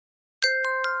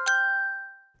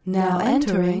Now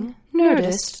entering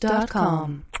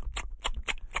Nerdist.com.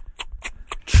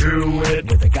 Chewing it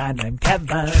with a guy named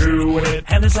Kevin. Chewing it.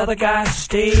 And this other guy,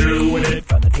 Steve. Chewing it.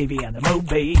 From the TV and the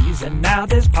movies. And now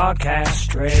this podcast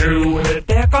straight. Chewing it.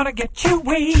 They're gonna get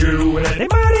chewy. Chewing it. They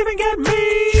might even get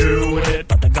me. Chewing it.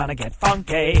 But they're gonna get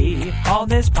funky on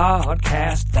this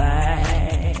podcast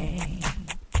thing.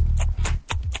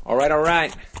 All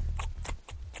right.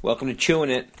 Welcome to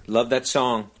Chewing It. Love that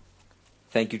song.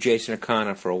 Thank you, Jason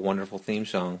O'Connor, for a wonderful theme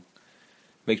song.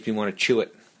 Makes me want to chew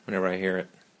it whenever I hear it.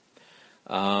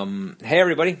 Hey,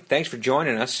 everybody. Thanks for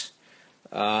joining us.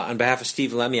 On behalf of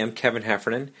Steve Lemmy, I'm Kevin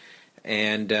Heffernan,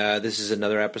 and this is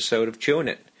another episode of Chewing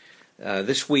It.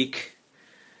 This week,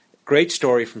 great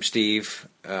story from Steve.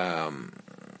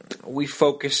 We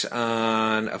focus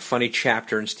on a funny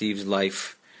chapter in Steve's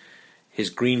life, his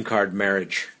green card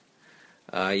marriage.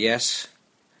 Yes,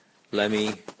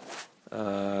 Lemmy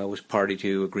was party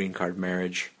to a green card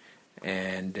marriage,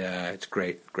 and it's a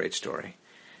great story,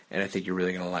 and I think you're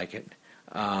really going to like it.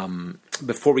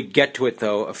 Before we get to it,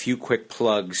 though, a few quick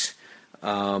plugs.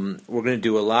 We're going to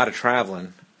do a lot of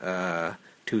traveling to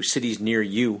cities near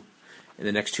you in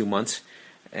the next 2 months,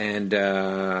 and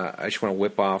I just want to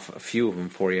whip off a few of them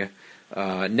for you.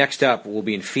 Next up, we'll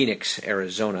be in Phoenix,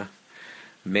 Arizona,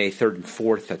 May 3rd and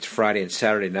 4th. That's Friday and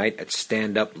Saturday night at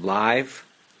Stand Up Live.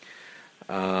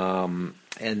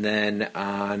 And then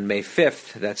on May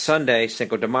 5th, that Sunday,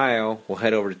 Cinco de Mayo, we'll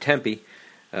head over to Tempe,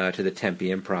 to the Tempe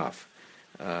Improv.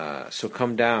 So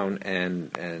come down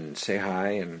and say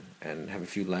hi and have a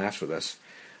few laughs with us.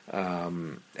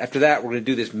 After that, we're going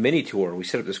to do this mini tour. We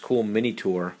set up this cool mini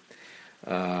tour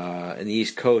in the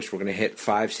East Coast. We're going to hit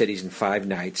 5 cities in 5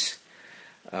 nights.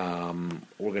 We're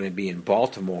going to be in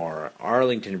Baltimore,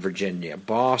 Arlington, Virginia,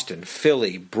 Boston,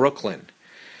 Philly, Brooklyn.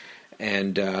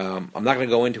 And I'm not going to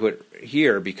go into it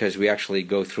here because we actually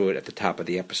go through it at the top of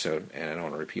the episode, and I don't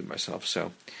want to repeat myself.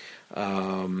 So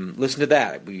listen to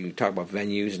that. We talk about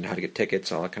venues and how to get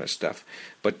tickets, all that kind of stuff.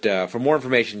 But for more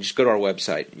information, just go to our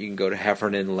website. You can go to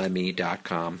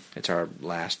heffernanlemmy.com. It's our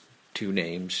last 2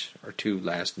 names, or 2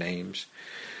 last names.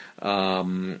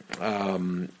 You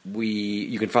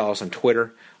can follow us on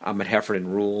Twitter. I'm at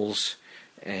Heffernan Rules,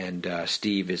 and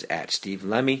Steve is at Steve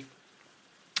Lemmy.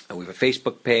 We have a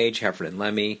Facebook page, Heffernan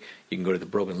Lemmy. You can go to the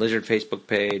Broken Lizard Facebook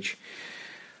page.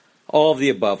 All of the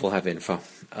above will have info.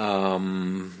 But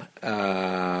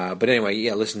anyway,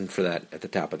 yeah, listen for that at the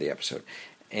top of the episode.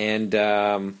 And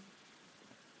I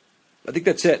think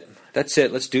that's it.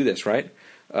 Let's do this, right?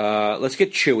 Let's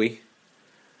get chewy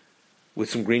with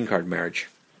some green card marriage.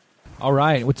 All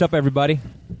right. What's up, everybody?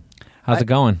 How's it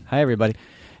going? Hi, everybody.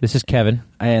 This is Kevin.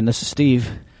 And this is Steve.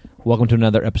 Welcome to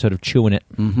another episode of Chewing It.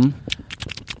 Mm-hmm.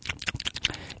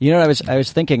 You know what, I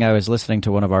was thinking, I was listening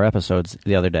to one of our episodes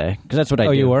the other day, because that's what I do.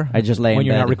 Oh, you were? I just lay in bed. When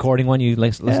you're not recording one, you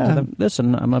listen to them?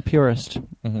 Listen, I'm a purist.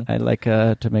 Mm-hmm. I like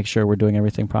to make sure we're doing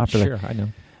everything properly. Sure, I know.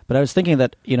 But I was thinking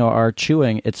that, our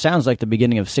chewing, it sounds like the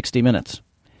beginning of 60 Minutes.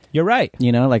 You're right.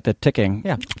 Like the ticking.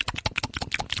 Yeah.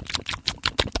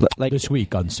 Like this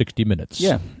week on 60 Minutes.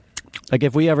 Yeah. Like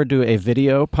if we ever do a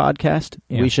video podcast,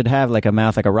 we should have like a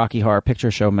mouth, like a Rocky Horror Picture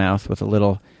Show mouth with a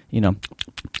little,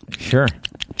 Sure.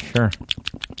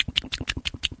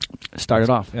 Start it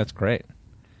off. That's great.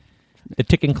 The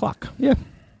ticking clock. Yeah.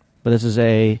 But this is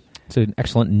It's an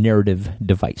excellent narrative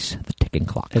device, the ticking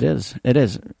clock. It is.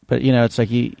 But, it's like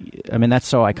that's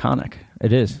so iconic.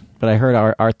 It is. But I heard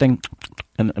our thing,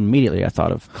 and immediately I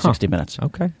thought of 60 Minutes.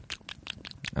 Okay.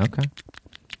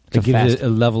 It's it gives it a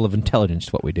level of intelligence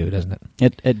to what we do, doesn't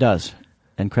it? It does.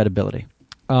 And credibility.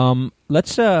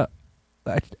 Let's, at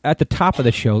the top of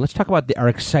the show, let's talk about our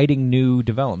exciting new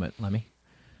development, Lemmy.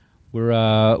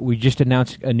 We just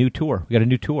announced a new tour. We got a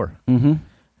new tour. Mm-hmm.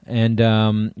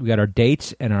 And we got our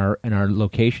dates and our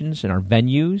locations and our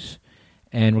venues,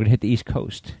 and we're going to hit the East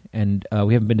Coast. And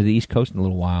we haven't been to the East Coast in a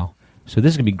little while. So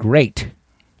this is going to be great.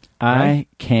 I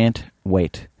can't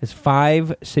wait. It's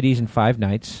 5 cities and 5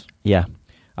 nights. Yeah.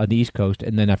 On the East Coast,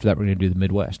 and then after that we're going to do the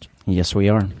Midwest. Yes, we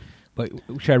are. But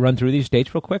should I run through these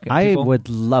dates real quick? I would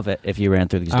love it if you ran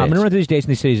through these dates. I'm going to run through these dates in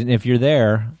these cities, and if you're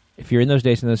there, if you're in those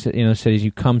dates in those cities,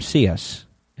 you come see us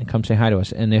and come say hi to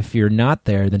us. And if you're not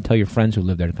there, then tell your friends who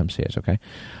live there to come see us, okay?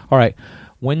 All right.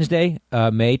 Wednesday,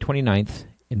 May 29th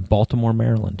in Baltimore,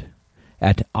 Maryland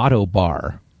at Auto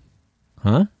Bar.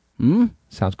 Huh?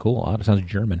 Sounds cool. Sounds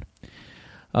German.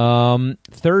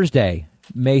 Thursday,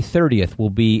 May 30th, will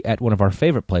be at one of our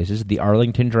favorite places, the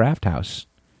Arlington Draft House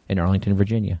in Arlington,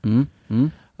 Virginia.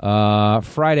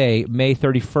 Friday, May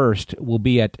 31st, will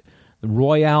be at the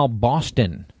Royale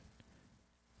Boston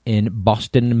in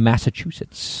Boston,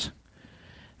 Massachusetts.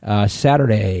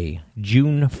 Saturday,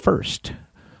 June 1st,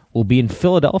 will be in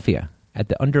Philadelphia at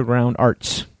the Underground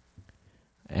Arts.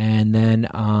 And then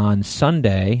on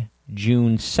Sunday,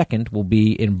 June 2nd, will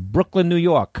be in Brooklyn, New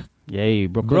York. Yay,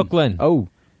 Brooklyn. Brooklyn. Oh.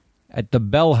 At the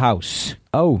Bell House.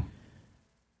 Oh.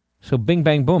 So bing,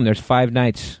 bang, boom. There's 5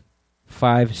 nights,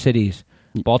 5 cities.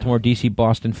 Baltimore, D.C.,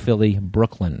 Boston, Philly,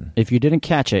 Brooklyn. If you didn't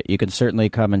catch it, you can certainly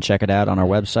come and check it out on our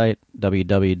website,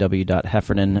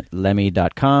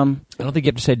 www.heffernanlemmy.com. I don't think you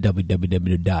have to say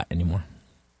www. anymore.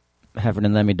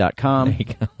 heffernanlemmy.com. There you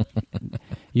go.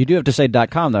 You do have to say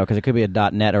 .com, though, because it could be a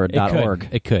 .net or a .org.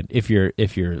 It could, if you're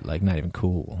like not even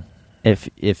cool.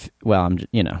 Well,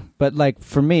 but like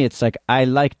for me, it's like I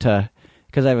like to,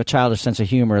 because I have a childish sense of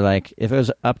humor. Like if it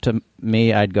was up to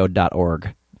me, I'd go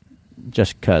 .org.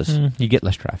 Just because. You get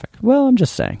less traffic. Well, I'm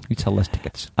just saying. You sell less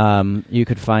tickets. You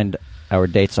could find our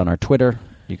dates on our Twitter.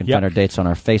 You can find our dates on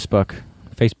our Facebook.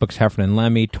 Facebook's Heffernan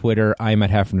Lemmy. Twitter, I'm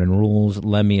at Heffernan Rules.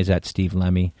 Lemmy is at Steve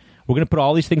Lemmy. We're going to put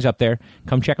all these things up there.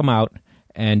 Come check them out.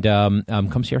 And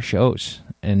come see our shows.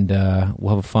 And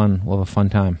we'll have a fun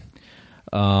time.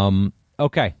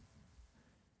 Okay.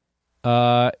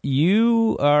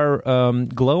 You are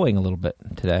glowing a little bit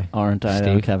today. Aren't I,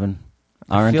 Steve? though, Kevin?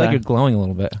 I feel like you're glowing a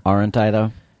little bit. Aren't I,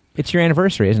 though? It's your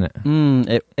anniversary, isn't it?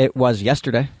 It was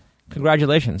yesterday.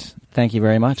 Congratulations. Thave you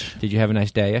very much. Did you have a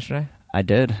nice day yesterday? I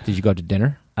did. Did you go to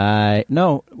dinner?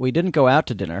 No, we didn't go out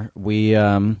to dinner. We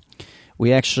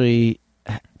actually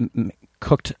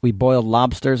cooked. We boiled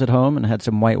lobsters at home and had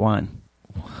some white wine.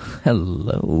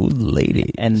 Hello,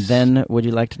 ladies. And then, would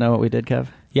you like to know what we did, Kev?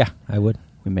 Yeah, I would.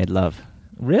 We made love.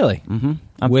 Really?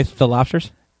 Mm-hmm. With the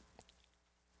lobsters?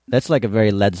 That's like a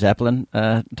very Led Zeppelin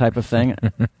type of thing.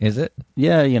 Is it?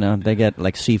 Yeah, they get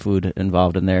like seafood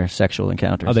involved in their sexual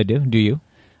encounters. Oh, they do? Do you?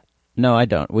 No, I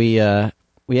don't. We did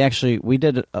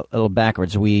it a little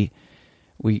backwards. We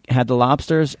had the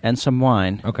lobsters and some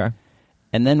wine. Okay.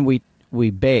 And then we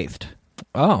bathed.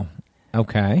 Oh,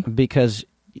 okay. Because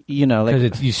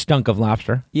because you stunk of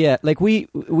lobster. Yeah, like we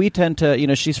tend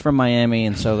to, she's from Miami,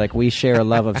 and so like we share a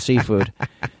love of seafood.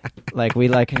 Like we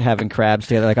like having crabs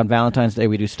together. Like on Valentine's Day,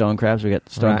 we do stone crabs. We get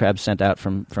stone crabs sent out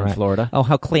from Florida. Oh,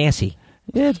 how classy!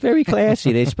 Yeah, it's very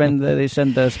classy. They send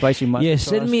the spicy mustard. Yeah, sauce.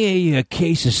 send me a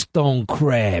case of stone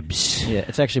crabs. Yeah,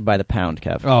 it's actually by the pound,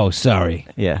 Kev. Oh, sorry.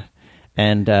 Yeah,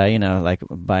 and like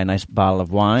buy a nice bottle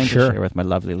of wine to share with my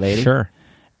lovely lady. Sure.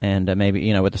 And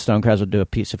maybe, with the stone crabs, we'll do a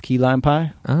piece of key lime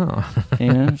pie. Oh.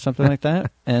 Something like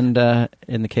that. And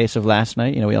in the case of last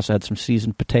night, we also had some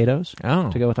seasoned potatoes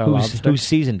to go with our lobster. Who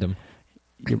seasoned them?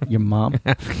 Your mom.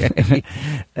 Okay.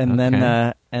 And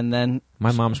then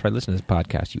my mom's probably listening to this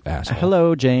podcast, you asshole.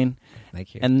 Hello, Jane.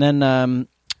 Thank you. And then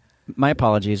my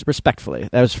apologies, respectfully.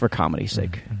 That was for comedy's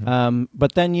sake. Mm-hmm.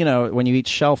 But then, when you eat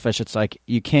shellfish, it's like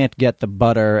you can't get the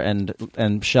butter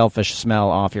and shellfish smell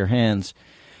off your hands.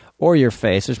 Or your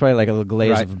face. There's probably like a little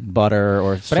glaze of butter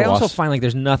or sauce. But I also find like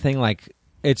there's nothing like...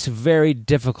 It's very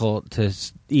difficult to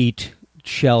eat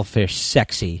shellfish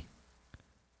sexy.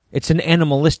 It's an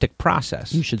animalistic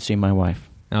process. You should see my wife.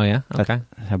 Oh, yeah? Okay.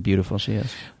 That's how beautiful she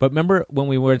is. But remember when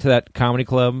we went to that comedy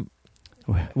club?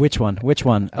 Which one?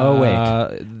 Oh, wait.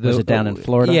 Was it down in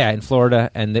Florida? Yeah, in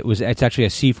Florida. And it's actually a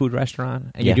seafood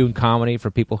restaurant. And you're doing comedy for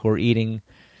people who are eating...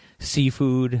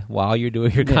 seafood while you're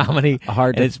doing your comedy.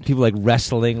 And it's people like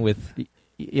wrestling with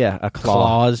a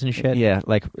claws and shit. Yeah,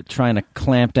 like trying to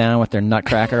clamp down with their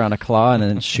nutcracker on a claw and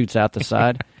then it shoots out the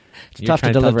side. It's tough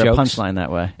to deliver a punchline that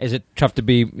way. Is it tough to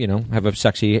be, have a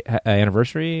sexy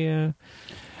anniversary?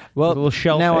 Well, a little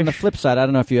shellfish? Now on the flip side, I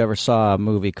don't know if you ever saw a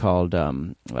movie called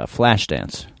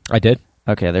Flashdance. I did.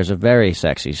 Okay, there's a very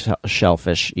sexy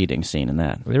shellfish eating scene in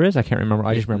that. There is? I can't remember.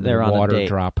 I just remember the water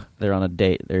drop. They're on a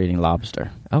date. They're eating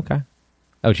lobster. Okay.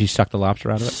 Oh, she sucked the lobster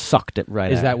out of it? Sucked it right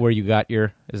out. Is that where you got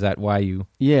your... Is that why you...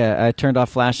 Yeah, I turned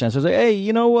off Flashdance. I was like,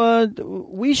 hey,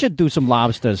 we should do some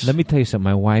lobsters. Let me tell you something.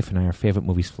 My wife and I, our favorite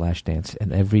movie is Flashdance,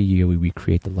 and every year we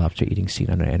recreate the lobster eating scene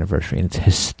on our anniversary, and it's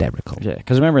hysterical. Yeah,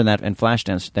 because remember in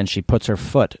Flashdance, then she puts her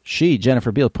foot...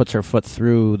 Jennifer Beal, puts her foot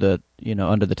through the,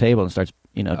 under the table and starts,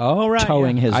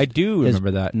 towing his I do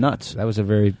remember that. Nuts. That was a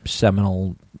very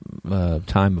seminal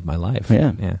time of my life.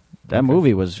 Yeah. Yeah. That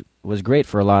movie was great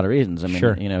for a lot of reasons. I mean,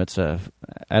 sure. It's a...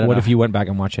 I don't what know. if you went back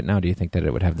and watched it now? Do you think that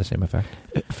it would have the same effect?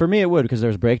 For me, it would, because there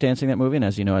was breakdancing in that movie, and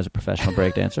as you know, as a professional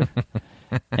breakdancer.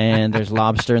 And there's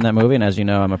lobster in that movie, and as you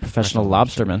know, I'm a professional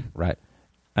lobsterman. Right.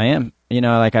 I am.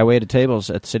 Like I waited tables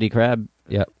at City Crab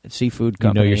seafood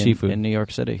company your seafood. in New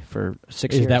York City for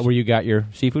 6 years. Is that where you got your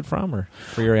seafood from, or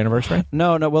for your anniversary?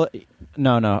 No. Well,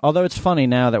 no. Although it's funny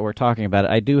now that we're talking about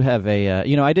it, I do have a...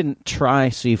 I didn't try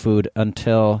seafood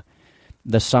until...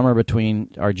 the summer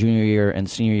between our junior year and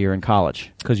senior year in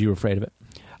college. Because you were afraid of it?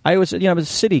 I was a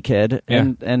city kid,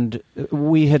 and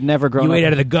we had never grown You up. ate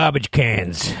out of the garbage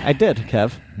cans. I did,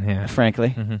 Kev. Yeah. Frankly.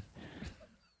 Mm-hmm.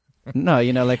 No,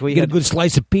 like we Get had a good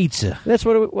slice of pizza. That's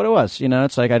what it was.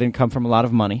 It's like I didn't come from a lot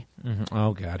of money. Mm-hmm.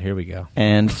 Oh, God, here we go.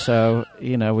 And so,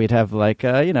 we'd have like,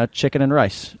 chicken and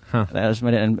rice. Huh. That was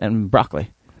and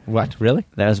broccoli. What, really?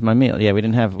 That was my meal. Yeah, we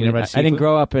didn't have... You never had I didn't seafood?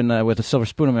 grow up with a silver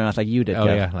spoon in my mouth like you did, Oh,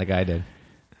 Kev. yeah, like I did.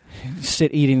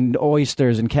 Sit eating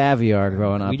oysters and caviar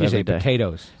growing up We just every ate day.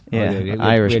 potatoes. Yeah, We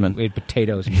Irishman. We had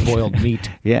potatoes and boiled meat.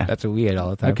 Yeah. That's what we ate all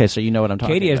the time. Okay, so you know what I'm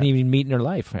talking Katie about. hasn't even eaten meat in her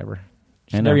life, ever.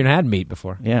 She's I know. never even had meat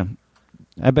before. Yeah.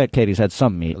 I bet Katie's had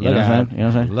some meat. You know what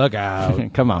I'm saying? Look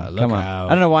out. Come on, Look come on. out. I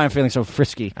don't know why I'm feeling so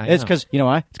frisky. I It's know. because, you know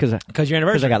why? It's Because your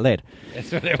anniversary. I got laid.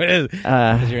 That's what it is.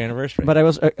 Because your anniversary. But I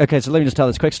was okay. So let me just tell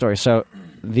this quick story. So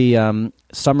the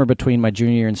summer between my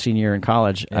junior year and senior year in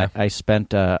college, Yeah. I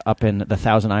spent up in the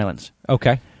Thousand Islands,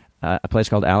 Okay. a place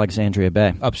called Alexandria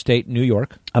Bay, Upstate New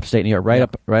York. upstate New York, right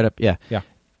up, yeah, Yeah.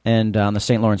 and on the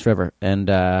St. Lawrence River. And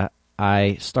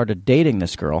I started dating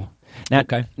this girl.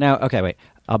 Okay. Okay, wait.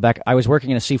 I'll back. I was working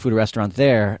in a seafood restaurant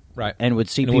there, Right. and would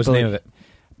see And people. what was the name of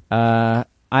it?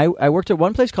 I worked at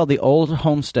one place called the Old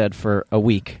Homestead for a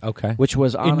week. Okay. Which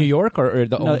was in New York or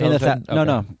the No, old in the Homestead? no,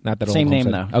 no. Not that Same old name,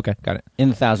 Homestead. though. Okay, got it. in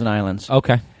the Thousand Islands.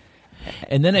 Okay.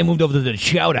 And then I moved over to the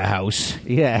Chowder House.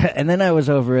 Yeah, and then I was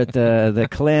over at the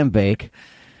clam bake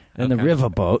and the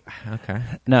riverboat. Okay.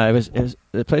 No, it was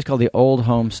a place called the Old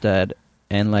Homestead,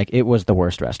 and like it was the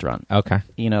worst restaurant. Okay.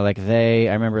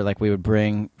 I remember like we would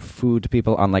bring food to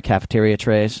people on like cafeteria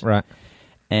trays, Right.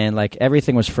 and like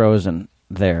everything was frozen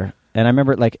there. And I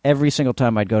remember like every single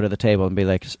time I'd go to the table and be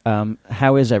like,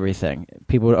 "How is everything?"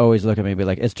 People would always look at me and be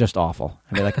like, "It's just awful."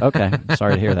 I'd be like, "Okay,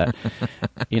 sorry to hear that."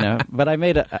 But I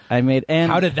made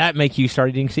and How did that make you start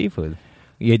eating seafood?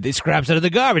 You ate the scraps out of the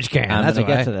garbage can. I'm That's going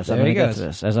to why. get to this. There I'm going he to get goes. to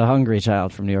this. As a hungry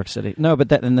child from New York City. No,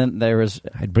 but and then there was...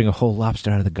 I'd bring a whole lobster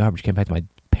out of the garbage can back to my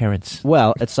parents.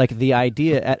 Well, it's like the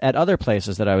idea... At other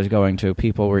places that I was going to,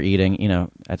 people were eating,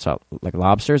 it's all, like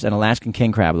lobsters and Alaskan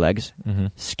king crab legs,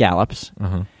 scallops.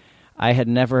 Uh-huh.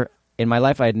 In my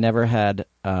life, I had never had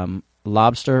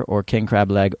lobster or king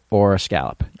crab leg or a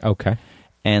scallop. Okay.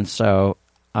 And so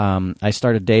I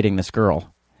started dating this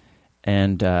girl.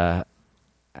 And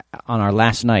on our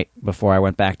last night before I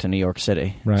went back to New York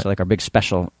City, Right. so like our big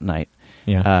special night,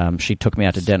 Yeah. she took me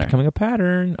out to dinner. Becoming a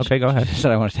pattern. Okay, go ahead. She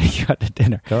said, "I want to take you out to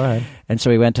dinner." Go ahead. And so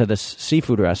we went to this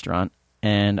seafood restaurant,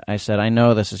 and I said, "I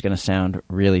know this is going to sound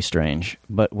really strange,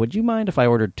 but would you mind if I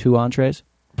ordered 2 entrees?"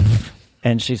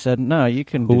 And she said, "No, you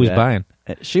can do Who was that." buying?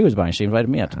 She was buying. She invited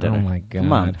me out to dinner. Oh, my God.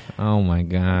 Come on. Oh, my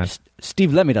God.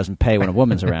 Steve Lemmy doesn't pay when a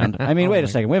woman's around. I mean, Oh, wait a my-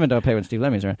 second. Women don't pay when Steve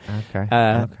Lemmy's around. Okay.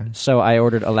 Okay. So I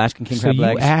ordered Alaskan king So crab you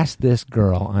legs. asked this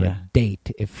girl on Yeah. a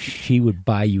date if she would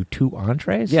buy you 2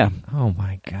 entrees? Yeah. Oh,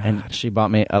 my God. And she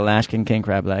bought me Alaskan king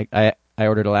crab leg. I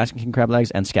ordered Alaskan king crab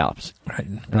legs and scallops. Right.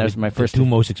 And that was my The first 2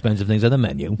 most expensive things on the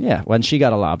menu. Yeah, when she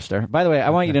got a lobster. By the way, I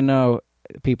want you to know,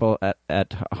 people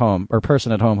at home, or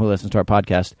person at home who listens to our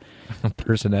podcast, A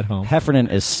person at home. Heffernan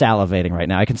is salivating right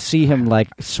now. I can see him like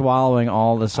swallowing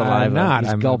all the saliva. I'm not.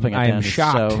 He's I'm gulping it I down. am He's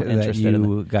shocked so that interested in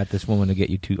you got this woman to get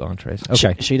you 2 entrees. it.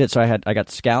 Okay. She did. So I got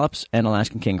scallops and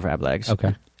Alaskan king crab legs.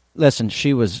 Okay. Listen,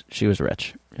 she was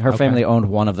rich. Her Okay. family owned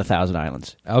one of the Thousand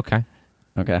Islands. Okay.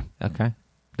 Okay. Okay.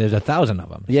 There's 1,000 of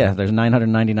them. Yeah, there's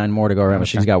 999 more to go around, but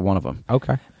Okay. she's got one of them.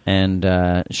 Okay. And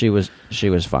she was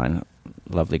fine.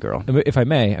 Lovely girl. If I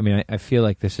may, I mean, I feel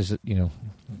like this is,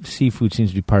 seafood seems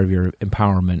to be part of your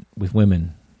empowerment with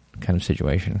women kind of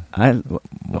situation,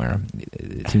 where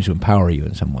it seems to empower you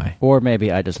in some way. Or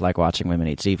maybe I just like watching women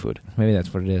eat seafood. Maybe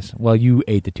that's what it is. Well, you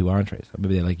ate the 2 entrees.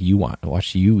 Maybe they like you want to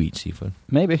watch you eat seafood.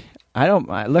 Maybe.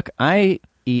 I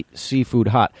eat seafood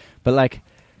hot, but like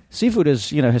seafood is,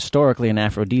 historically an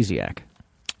aphrodisiac.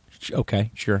 Okay,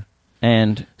 sure.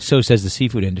 And So says the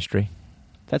seafood industry.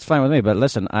 that's fine with me, but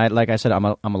listen, like I said, I'm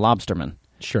a lobsterman.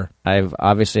 Sure. I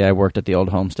worked at the Old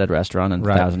Homestead restaurant in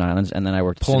Right. Thousand Islands, and then I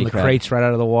worked at Pulling City the Crab. crates right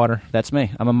out of the water. That's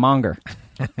me. I'm a monger.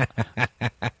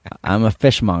 I'm a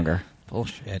fishmonger.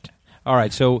 Bullshit. All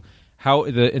right, so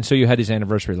so you had these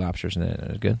anniversary lobsters, and that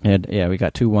was good. And, yeah, we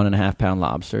got 2 1.5 pound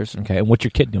lobsters. Okay, and what's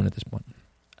your kid doing at this point?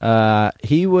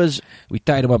 He was, We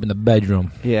tied him up in the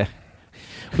bedroom. yeah.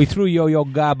 We threw Yo-Yo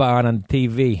Gabba on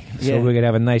TV so Yeah. we could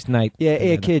have a nice night. Yeah,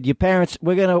 hey, together. kid, your parents,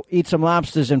 we're going to eat some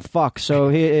lobsters and fuck, so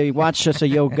here, watch us a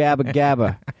Yo Gabba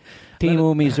Gabba. Team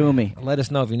Umi Zumi. Let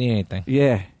us know if you need anything.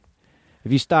 Yeah.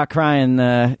 If you start crying,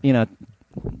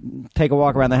 take a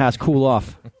walk around the house, cool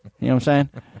off. You know what I'm saying?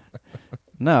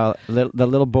 No, the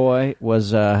little boy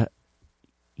was, as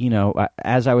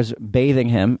I was bathing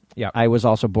him, Yeah. I was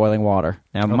also boiling water.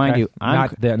 Now, mind Okay. you,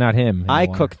 not him. in I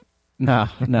the water. cook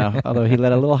No. Although he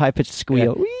let a little high-pitched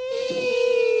squeal.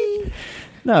 Whee!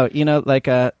 No,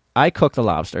 I cook the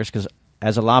lobsters because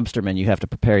as a lobsterman, you have to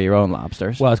prepare your own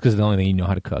lobsters. Well, it's because it's the only thing you know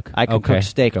how to cook. I can cook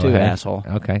steak, too, ahead. asshole.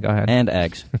 Okay, go ahead. And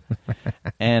eggs.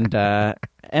 And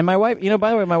my wife,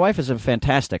 by the way, my wife is a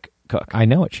fantastic cook. I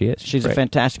know it. She is. She's great. a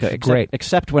fantastic cook. Great.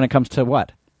 Except when it comes to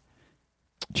what?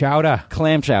 Chowder.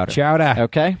 Clam chowder. Chowder.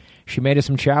 Okay. She made us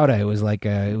some chowder. It was like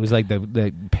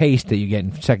the paste that you get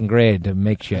in second grade to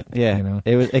make shit. Yeah. You know?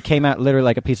 It came out literally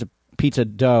like a piece of pizza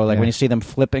dough, like when you see them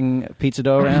flipping pizza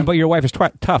dough around. But your wife is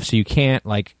tough, so you can't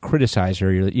criticize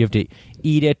her. You have to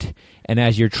eat it, and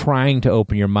as you're trying to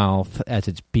open your mouth as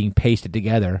it's being pasted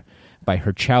together by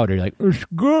her chowder, you're like, it's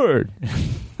good.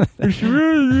 It's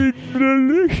really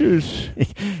delicious.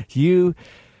 You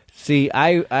see,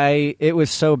 it was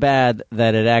so bad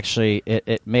that it actually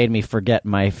it made me forget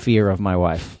my fear of my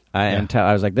wife. I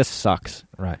was like, this sucks.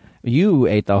 Right. You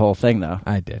ate the whole thing though.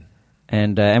 I did.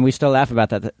 And we still laugh about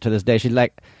that to this day. She's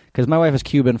like, because my wife is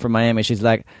Cuban from Miami. She's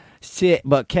like, shit,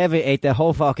 but Kevin ate the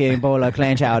whole fucking bowl of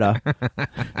clam chowder.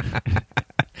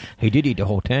 He did eat the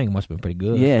whole thing. Must have been pretty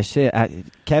good. Yeah, shit.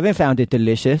 Kevin found it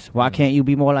delicious. Why can't you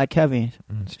be more like Kevin?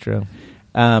 That's true.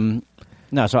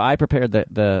 No, so I prepared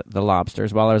the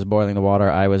lobsters. While I was boiling the water,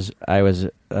 I was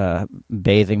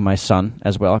bathing my son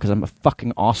as well, because I'm a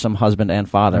fucking awesome husband and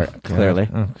father, clearly.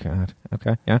 Oh, God.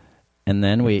 Okay, yeah. And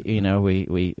then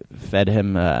we fed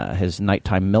him his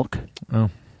nighttime milk. Oh.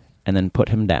 And then put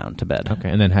him down to bed. Okay,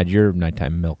 and then had your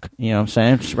nighttime milk. You know what I'm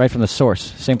saying? Just right from the source.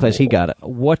 Same place he got it.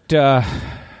 What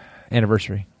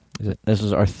anniversary is it? This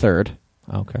is our third.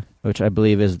 Okay. Which I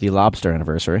believe is the lobster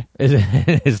anniversary. Is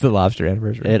it? Is the lobster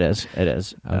anniversary? It is.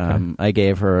 Okay. I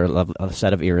gave her a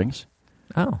set of earrings.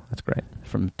 Oh, that's great.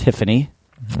 From Tiffany.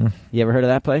 Mm-hmm. You ever heard of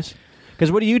that place?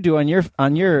 Because what do you do on your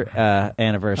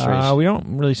anniversaries? We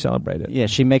don't really celebrate it. Yeah,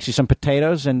 she makes you some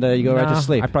potatoes and you go right to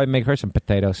sleep. I probably make her some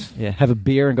potatoes. Yeah, have a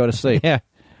beer and go to sleep. Yeah.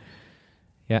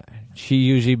 She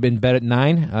usually been bed at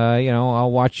 9.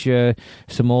 I'll watch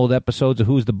some old episodes of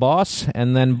Who's the Boss,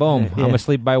 and then boom, I'm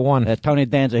asleep by 1. Tony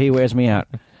Danza, he wears me out.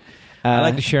 I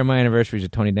like to share my anniversaries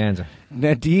with Tony Danza.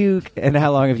 Now, and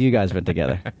how long have you guys been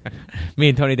together? Me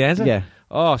and Tony Danza? Yeah.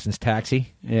 Oh, since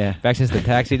Taxi. Yeah. Back since the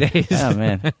Taxi days. Oh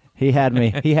man, he had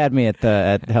me at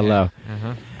Hello.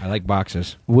 Uh-huh. I like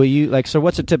boxes. Will you so?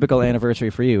 What's a typical anniversary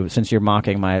for you? Since you're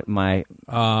mocking my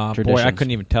traditions. Boy, I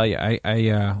couldn't even tell you.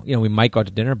 We might go out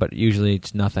to dinner, but usually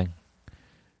it's nothing.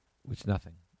 It's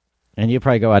nothing. And you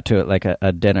probably go out to it like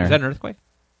a dinner. Is that an earthquake?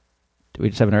 Do we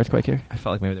just have an earthquake here? I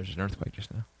felt like maybe there's an earthquake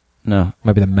just now. No.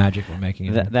 Might be the magic we're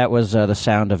making. That was the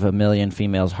sound of a million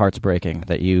females' hearts breaking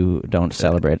that you don't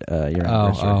celebrate your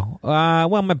anniversary.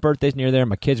 Well, my birthday's near there.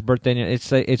 My kid's birthday.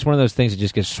 It's one of those things that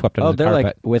just gets swept under the carpet. They're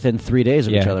like within 3 days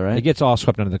of each other, right? It gets all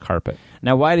swept under the carpet.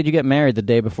 Now, why did you get married the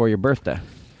day before your birthday?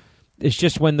 It's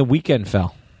just when the weekend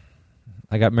fell.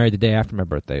 I got married the day after my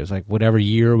birthday. It was like whatever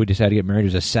year we decided to get married, it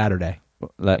was a Saturday.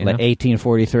 Like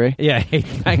 1843? Yeah, back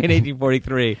in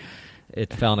 1843.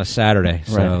 It fell on a Saturday,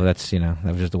 so right. That's that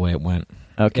was just the way it went.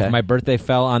 Okay. If my birthday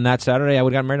fell on that Saturday, I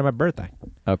would have gotten married on my birthday.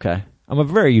 Okay. I'm a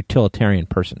very utilitarian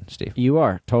person, Steve. You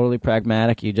are totally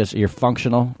pragmatic. You're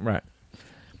functional. Right.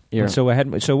 So I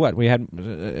had. So what? I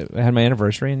had my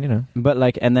anniversary, and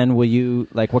But and then will you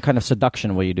what kind of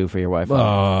seduction will you do for your wife?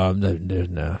 There's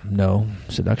no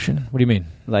seduction. What do you mean?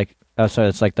 So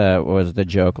it's like the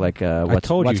joke? What's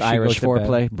Irish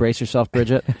foreplay? Brace yourself,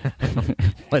 Bridget.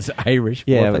 What's Irish?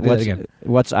 Yeah. Foreplay?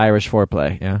 What's Irish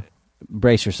foreplay? Yeah.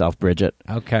 Brace yourself, Bridget.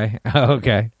 Okay.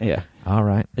 Okay. Yeah. All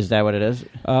right. Is that what it is?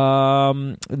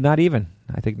 Not even.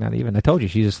 I think not even. I told you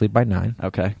she's asleep by 9.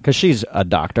 Okay. Because she's a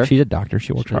doctor. She's a doctor.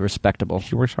 She works hard. Respectable.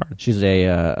 She works hard. She's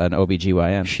an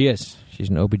OBGYN. She is. She's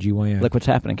an OBGYN. Look what's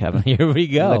happening, Kevin. Here we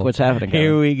go. Look what's happening, Kevin.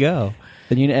 Here we go.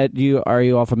 And are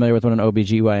you all familiar with what an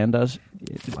OBGYN does?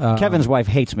 Kevin's wife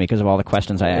hates me because of all the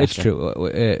questions I ask It's her.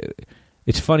 true.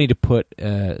 It's funny to put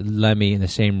Lemmy in the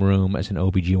same room as an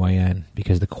OBGYN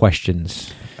because the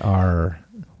questions are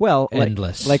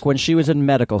endless. Like when she was in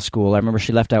medical school, I remember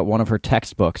she left out one of her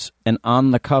textbooks, and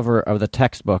on the cover of the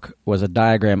textbook was a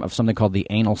diagram of something called the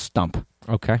anal stump.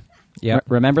 Okay. Yeah.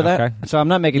 Remember that? Okay. So I'm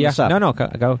not making this up. No,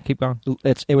 go. Keep going.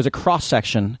 It was a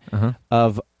cross-section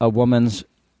of a woman's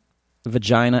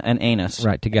vagina and anus.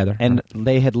 Right, together. And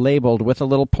they had labeled with a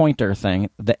little pointer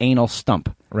thing the anal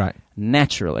stump. Right.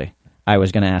 Naturally, I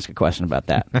was going to ask a question about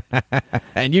that.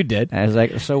 And you did. I was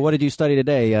like, so what did you study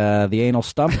today? The anal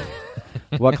stump?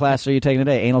 What class are you taking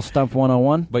today? Anal stump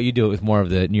 101? But you do it with more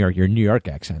of your New York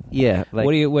accent. Yeah.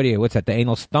 What's that, the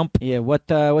anal stump? Yeah,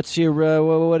 what's your,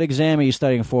 what exam are you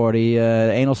studying for? The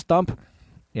anal stump?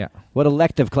 Yeah. What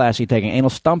elective class are you taking? Anal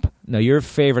stump? No, your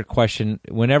favorite question,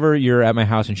 whenever you're at my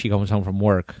house and she comes home from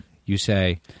work, you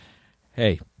say,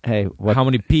 hey, how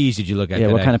many peas did you look at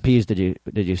today? What kind of peas did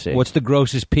you see? What's the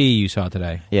grossest pea you saw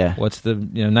today? Yeah. What's the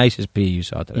nicest pea you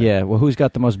saw today? Yeah, well, who's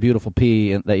got the most beautiful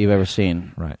pea that you've ever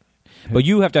seen? Right. But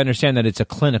you have to understand that it's a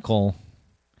clinical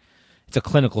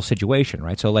situation,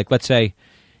 right? So, like, let's say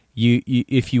you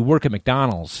if you work at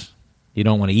McDonald's, you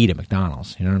don't want to eat at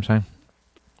McDonald's. You know what I'm saying?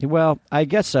 Well, I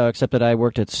guess so, except that I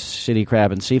worked at City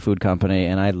Crab and Seafood Company,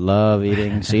 and I love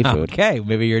eating seafood. Okay,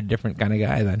 maybe you're a different kind of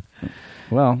guy then.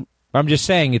 Well, I'm just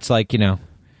saying it's like,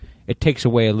 it takes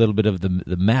away a little bit of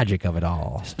the magic of it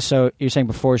all. So you're saying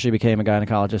before she became a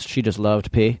gynecologist, she just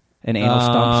loved pee and anal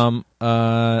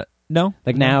stumps? No.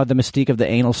 Like now the mystique of the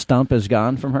anal stump is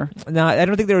gone from her? No, I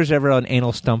don't think there was ever an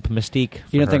anal stump mystique.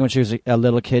 You don't think when she was a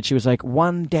little kid, she was like,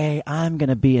 one day I'm going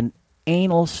to be an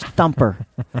anal stumper.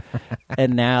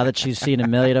 And now that she's seen a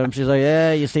million of them, she's like,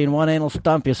 yeah, you've seen one anal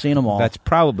stump, you've seen them all. That's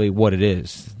probably what it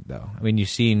is, though. I mean,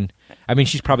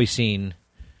 she's probably seen,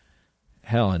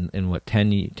 hell, in what,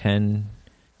 10,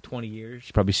 20 years?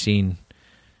 She's probably seen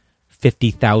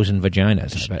 50,000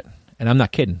 vaginas, I bet. And I'm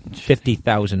not kidding.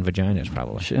 50,000 vaginas,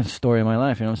 probably. Shit, story of my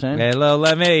life, you know what I'm saying? Hey, little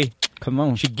Lemmy. Come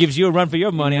on. She gives you a run for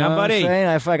your money, You know huh, what I'm buddy? saying?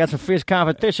 I got some fierce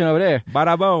competition over there.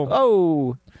 Bada boom.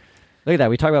 Oh, look at that.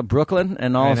 We talk about Brooklyn,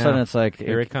 and all I of a sudden know. it's like...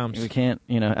 Here it comes. We can't,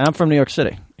 and I'm from New York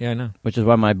City, Yeah, I know. which is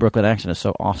why my Brooklyn accent is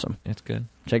so awesome. It's good.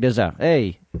 Check this out.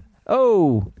 Hey.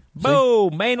 Oh.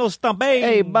 Boom! Anal stump,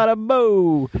 Hey, bada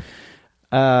boo.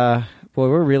 Boy,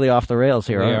 we're really off the rails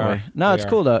here, We aren't are. we? No, We it's are.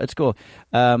 cool, though. It's cool.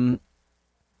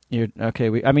 You're okay.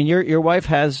 Your wife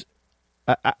has...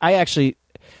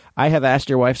 I have asked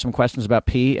your wife some questions about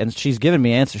pee, and she's given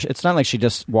me answers. It's not like she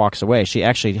just walks away. She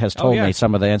actually has told me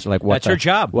some of the answers, like That's her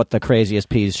job. what the craziest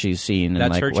peas she's seen, and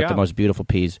That's like her what the job. most beautiful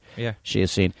peas Yeah. she has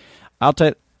seen. I'll tell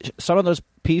you, some of those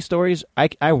pea stories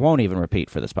I won't even repeat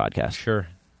for this podcast. Sure.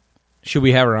 Should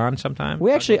we have her on sometime?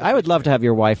 I would love to have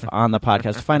your wife on the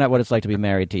podcast to find out what it's like to be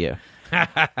married to you.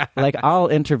 Like, I'll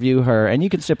interview her, and you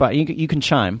can sit by, you can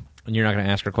chime. And you're not going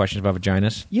to ask her questions about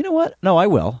vaginas? You know what? No, I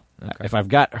will. Okay. If I've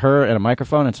got her and a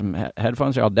microphone and some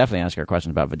headphones here, I'll definitely ask her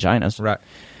questions about vaginas. Right.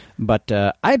 But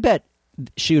I bet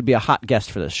she would be a hot guest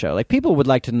for this show. Like, people would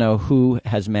like to know who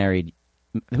is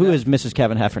Mrs.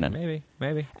 Kevin Heffernan.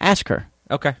 Maybe. Ask her.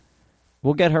 Okay.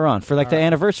 We'll get her on for the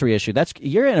anniversary issue.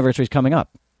 Your anniversary's coming up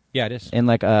Yeah, it is. in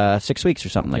 6 weeks or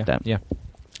something like that. Yeah.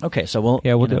 Okay, so we'll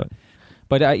do it.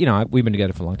 But, we've been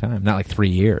together for a long time. Not like 3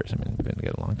 years. I mean, we've been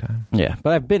together a long time. Yeah,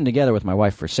 but I've been together with my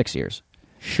wife for 6 years.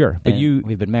 Sure. But And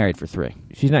we've been married for 3.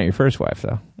 she's not your first wife,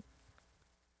 though.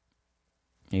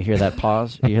 You hear that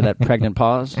pause? You hear that pregnant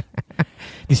pause? Do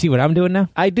you see what I'm doing now?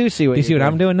 I do see what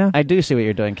I'm doing now? I do see what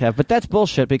you're doing, Kev. But that's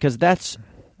bullshit because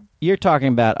you're talking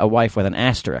about a wife with an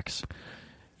asterisk.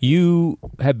 You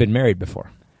have been married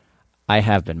before. I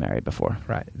have been married before.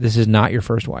 Right. This is not your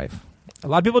first wife. A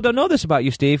lot of people don't know this about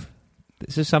you, Steve.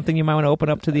 This is something you might want to open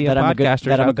up to the podcasters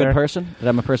that I'm a out there. good person. That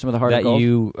I'm a person with a heart of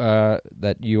gold.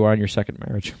 That you are on your second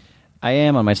marriage. I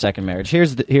am on my second marriage.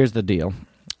 Here's the deal.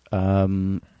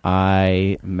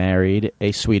 I married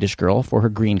a Swedish girl for her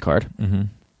green card. Mm-hmm.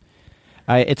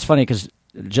 It's funny because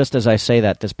just as I say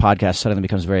that, this podcast suddenly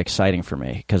becomes very exciting for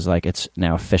me because it's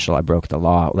now official. I broke the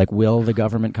law. Like, will the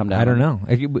government come down? I don't know.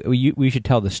 We should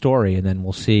tell the story, and then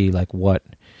we'll see what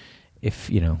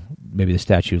if maybe the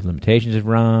statute of limitations have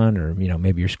run, or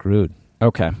maybe you're screwed.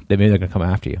 Okay. Maybe they're going to come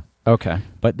after you. Okay.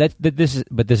 But this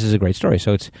is a great story.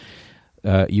 So it's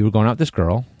you were going out with this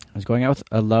girl. I was going out with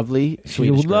a lovely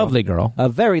Swedish girl. Lovely girl. A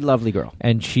very lovely girl.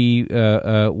 And she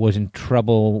was in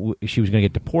trouble. She was going to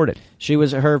get deported.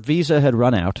 Her visa had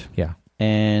run out. Yeah.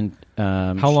 And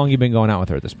how long you been going out with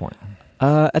her at this point?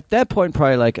 At that point,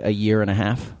 probably like a year and a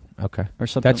half. Okay. Or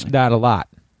something. That's not a lot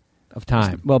of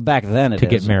time. Well, back then to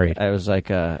get married. I was like,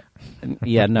 except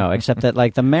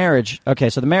that the marriage. Okay,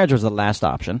 so the marriage was the last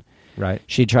option. Right.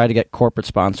 She tried to get corporate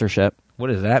sponsorship. What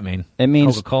does that mean? It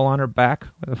means Coca-Cola on her back?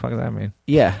 What the fuck does that mean?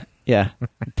 Yeah.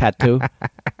 Tattoo.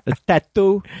 The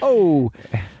tattoo. Oh.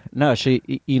 No, she,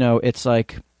 it's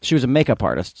like she was a makeup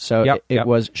artist. So it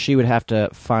was, she would have to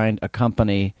find a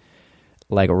company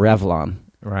like Revlon.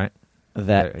 Right.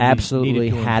 That absolutely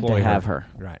had to have her.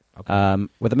 Right. Okay.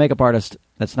 With a makeup artist,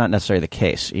 that's not necessarily the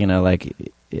case.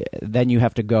 Then you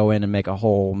have to go in and make a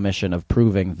whole mission of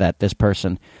proving that this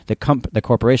person, the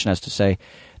corporation has to say,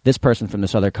 this person from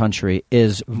this other country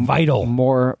is vital,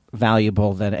 more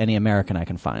valuable than any American I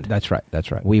can find. That's right.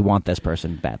 We want this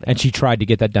person badly. And she tried to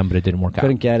get that done, but it didn't work out.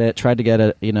 Couldn't get it. Tried to get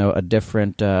a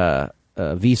different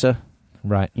visa.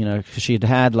 Right. Because she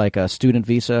had like a student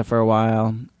visa for a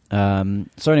while,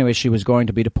 So anyway, she was going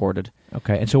to be deported.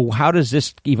 Okay, and so how does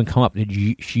this even come up? Did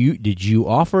you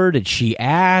offer? Did she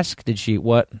ask? Did she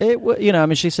what?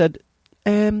 She said,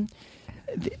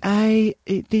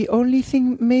 the only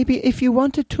thing, maybe if you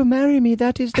wanted to marry me,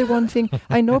 that is the one thing.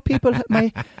 I know people,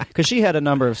 because she had a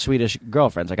number of Swedish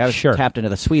girlfriends. Like I was tapped into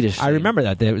the Swedish scene. I remember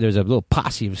that. There's a little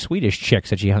posse of Swedish chicks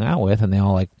that she hung out with, and they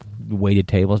all like waited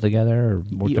tables together or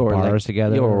worked at bars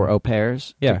together. Or au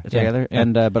pairs together. Yeah.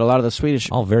 And but a lot of the Swedish...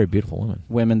 all very beautiful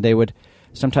women.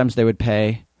 Sometimes they would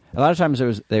pay... A lot of times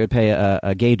they would pay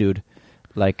a gay dude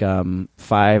like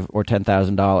 $5,000 or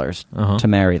 $10,000 to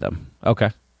marry them.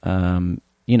 Okay.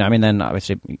 Then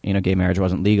obviously, gay marriage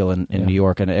wasn't legal in New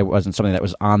York, and it wasn't something that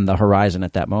was on the horizon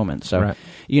at that moment. So,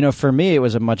 for me, it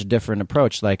was a much different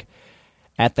approach. Like,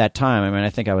 at that time, I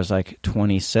think I was like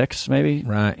 26, maybe.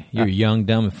 Right. You're young,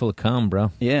 dumb, and full of cum,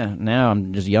 bro. Yeah. Now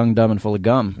I'm just young, dumb, and full of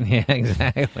gum. Yeah,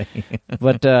 exactly.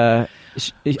 But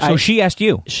she asked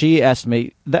you. She asked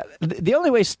me that the only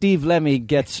way Steve Lemmy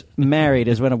gets married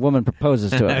is when a woman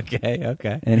proposes to him.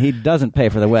 Okay. And he doesn't pay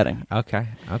for the wedding. Okay.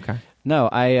 No,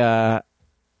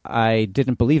 I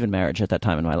didn't believe in marriage at that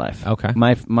time in my life. Okay.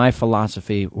 My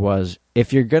philosophy was,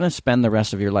 if you're going to spend the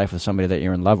rest of your life with somebody that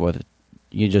you're in love with,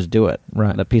 you just do it.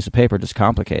 Right. The piece of paper just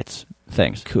complicates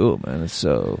things. Cool, man. That's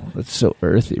so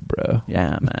earthy, bro.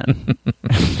 Yeah, man.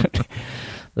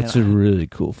 That's a really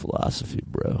cool philosophy,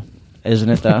 bro. Isn't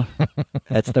it though?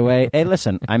 That's the way. Hey,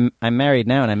 listen, I'm married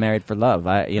now, and I'm married for love.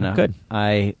 Good.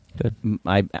 I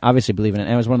obviously believe in it,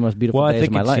 and it was one of the most beautiful days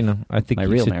of my life. I think my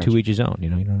it's real marriage. To each his own. You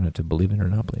don't have to believe it or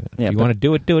not believe it. Yeah, if you want to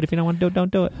do it, do it. If you don't want to do it,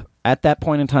 don't do it. At that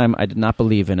point in time, I did not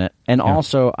believe in it, and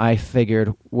also I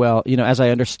figured, well, as I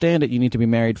understand it, you need to be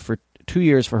married for 2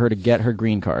 years for her to get her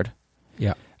green card.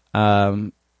 Yeah.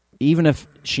 Even if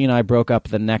she and I broke up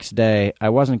the next day, I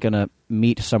wasn't going to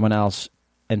meet someone else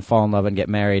and fall in love and get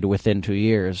married within 2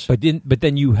 years. But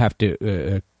then you have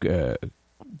to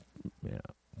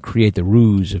create the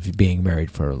ruse of being married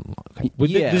for a long time.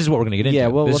 This is what we're going to get into. Yeah,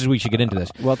 we should get into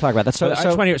this. We'll talk about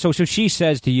that. So she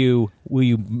says to you, "Will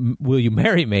you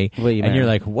marry me?" And you're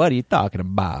like, "What are you talking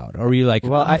about?" Or are you like,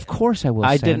 "Well, of course I will."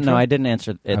 I didn't know. I didn't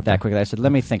answer it that quickly. I said,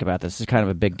 "Let me think about this. This is kind of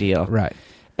a big deal." Right.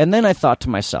 And then I thought to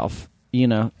myself,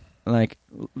 like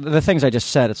the things I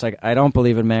just said. It's like, I don't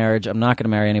believe in marriage. I'm not going to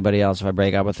marry anybody else if I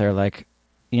break up with her. Like,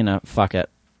 fuck it.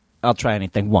 I'll try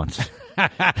anything once.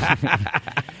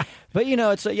 But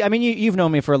it's. You've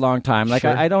known me for a long time. Like,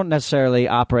 sure. I don't necessarily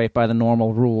operate by the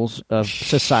normal rules of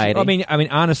society. I mean,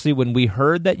 honestly, when we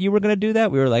heard that you were going to do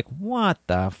that, we were like, "What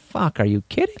the fuck? Are you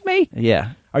kidding me?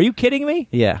 Yeah. Are you kidding me?"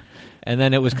 Yeah. And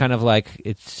then it was kind of like,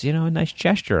 it's a nice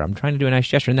gesture. I'm trying to do a nice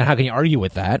gesture, and then how can you argue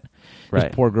with that? Right.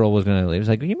 This poor girl was going to leave. It was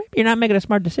like, maybe you're not making a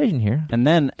smart decision here. And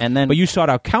then, but you sought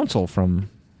out counsel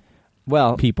from.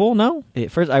 Well, people, no?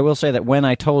 First, I will say that when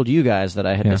I told you guys that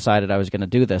I had decided I was going to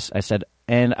do this, I said,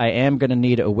 and I am going to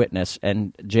need a witness.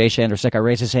 And Jay Chandrasekhar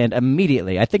raised his hand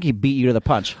immediately. I think he beat you to the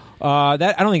punch. I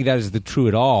don't think that is true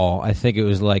at all. I think it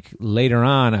was like later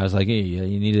on, I was like, hey,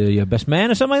 you need a best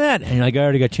man or something like that? And you're like, I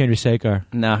already got Chandrasekhar.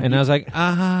 No. And I was like,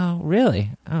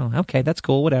 really? Oh, okay, that's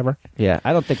cool, whatever. Yeah,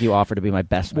 I don't think you offered to be my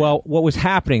best man. Well, what was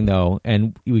happening, though,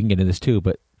 and we can get into this too,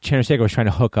 but Chandrasekhar was trying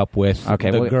to hook up with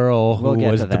the girl who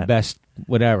was the best,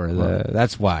 whatever.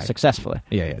 That's why. Successfully.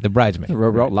 Yeah, the bridesmaid. A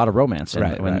lot of romance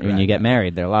when you get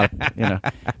married. There are a lot of,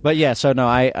 But yeah, so no,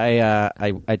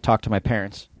 I talked to my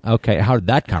parents. Okay, how did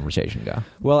that conversation go?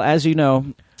 Well, as you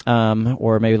know,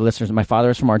 or maybe the listeners, my father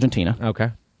is from Argentina.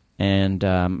 Okay. And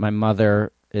my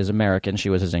mother is American. She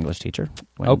was his English teacher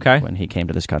when he came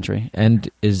to this country. And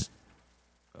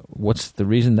what's the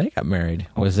reason they got married?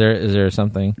 Is there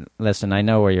something? Listen, I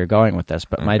know where you're going with this,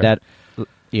 but my dad,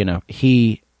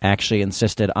 he actually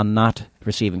insisted on not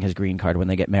receiving his green card when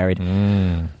they get married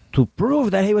to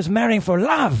prove that he was marrying for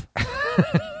love.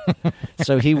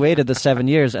 So he waited the 7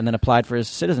 years and then applied for his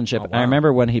citizenship. Oh, wow. I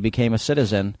remember when he became a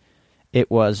citizen,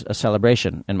 it was a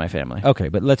celebration in my family. Okay,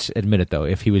 but let's admit it, though.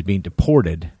 If he was being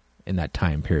deported in that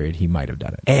time period, he might have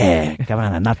done it. Come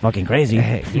on, I'm not fucking crazy.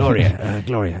 Hey, Gloria,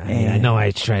 I know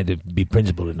I tried to be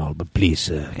principled and all, but please,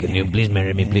 can you please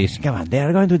marry me, please? Come on, they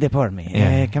are going to deport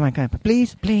me. Come on.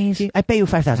 Please. I pay you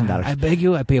 $5,000. I beg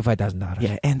you, I pay you $5,000.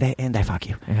 Yeah, and I fuck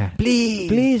you.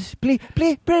 Please, pretty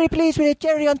please, with a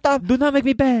cherry on top. Do not make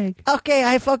me beg. Okay,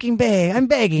 I fucking beg. I'm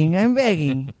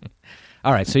begging.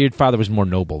 All right, so your father was more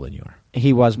noble than you are.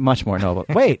 He was much more noble.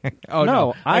 Wait,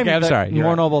 no. I'm sorry.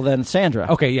 More noble than Sandra.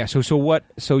 Okay, yeah. So what?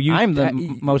 So you? I'm the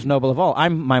most noble of all.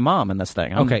 I'm my mom in this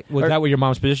thing. Okay, was that what your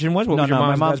mom's position was? What was your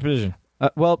mom's position?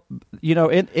 Well,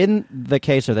 in the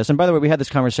case of this, and by the way, we had this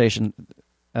conversation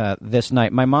this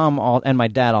night. My mom and my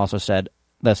dad also said,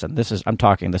 listen, I'm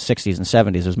talking the 60s and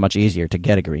 70s. It was much easier to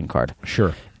get a green card.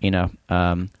 Sure. There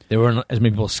weren't as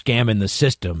many people scamming the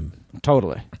system.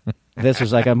 Totally. This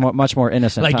was like a much more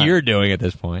innocent like time. you're doing at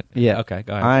this point. Yeah. Okay,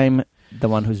 go ahead. I'm the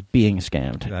one who's being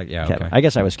scammed. Yeah, Kevin. okay. I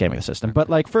guess I was scamming the system, but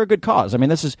like for a good cause. I mean,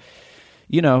 this is,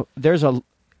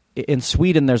 in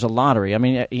Sweden, there's a lottery. I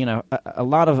mean, a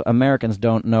lot of Americans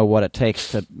don't know what it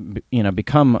takes to,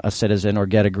 become a citizen or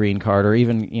get a green card or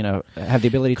even, have the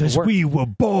ability to work. Because we were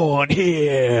born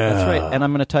here. That's right. And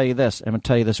I'm going to tell you this. I'm going to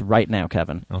tell you this right now,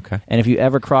 Kevin. Okay. And if you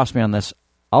ever cross me on this,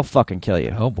 I'll fucking kill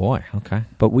you. Oh, boy. Okay.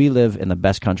 But we live in the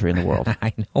best country in the world.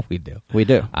 I know we do. We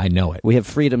do. I know it. We have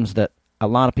freedoms that a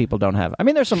lot of people don't have. I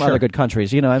mean, there's some other good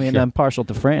countries. I'm partial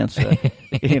to France.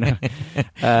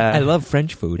 I love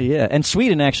French food. Yeah, and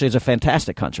Sweden actually is a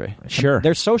fantastic country. Sure.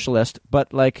 They're socialist,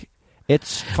 but like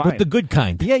it's fine. But the good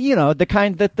kind. Yeah, the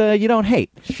kind that you don't hate.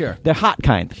 Sure. The hot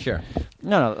kind. Sure.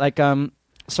 No, like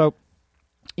so.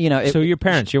 So your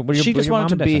parents, she just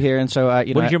wanted to be here, and so what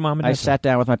did your mom and dad I say? sat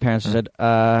down with my parents and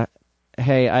said,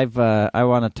 "Hey, I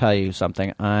want to tell you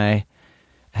something. I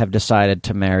have decided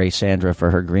to marry Sandra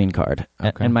for her green card."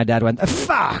 Okay. And my dad went,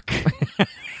 "Fuck!"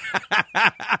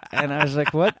 And I was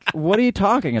like, "What? What are you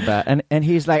talking about?" And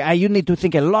he's like, "You need to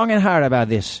think long and hard about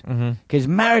this, because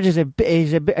marriage is a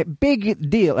big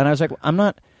deal." And I was like, "I'm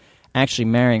not actually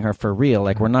marrying her for real.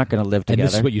 Like, we're not going to live together." And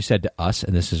this is what you said to us,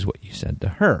 and this is what you said to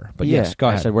her. But yes, go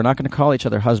ahead. I said, we're not going to call each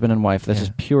other husband and wife. This is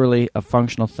purely a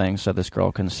functional thing so this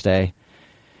girl can stay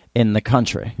in the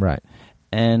country. Right.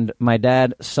 And my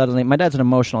dad's an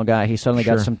emotional guy. He suddenly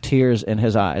got some tears in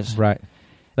his eyes. Right.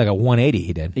 Like a 180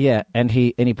 he did. Yeah, and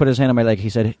he put his hand on my leg. He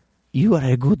said, "You are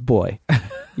a good boy.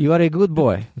 You are a good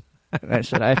boy." And I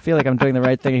said, "I feel like I'm doing the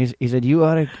right thing." He said,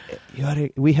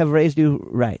 we have raised you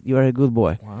right. You are a good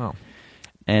boy." Wow.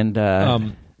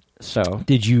 And so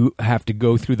did you have to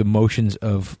go through the motions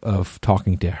of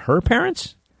talking to her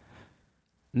parents?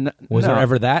 Was there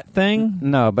ever that thing?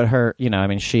 No, but her,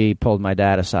 she pulled my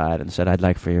dad aside and said, "I'd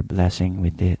like for your blessing." We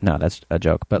did. No, that's a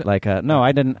joke. But no,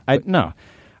 I didn't. No,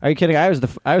 are you kidding? I was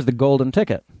the golden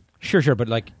ticket. Sure, but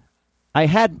like, I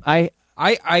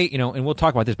and we'll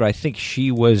talk about this, but I think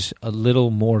she was a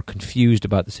little more confused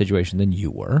about the situation than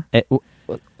you were.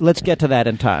 Let's get to that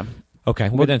in time. Okay,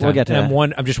 we'll get to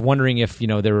that. I'm just wondering if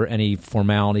there were any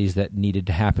formalities that needed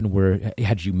to happen.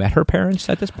 Had you met her parents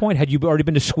at this point? Had you already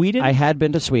been to Sweden? I had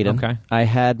been to Sweden. Okay, I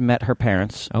had met her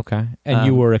parents. Okay, and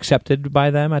you were accepted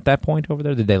by them at that point over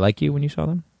there. Did they like you when you saw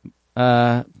them?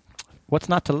 What's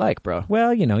not to like, bro?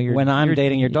 Well, when I'm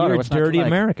dating your daughter, you're a dirty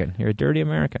American. You're a dirty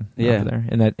American. Yeah, over there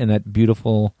in that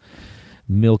beautiful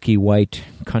milky white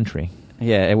country.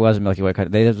 Yeah, it was a milky white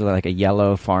country. They lived in like a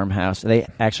yellow farmhouse. They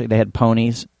had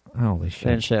ponies. Holy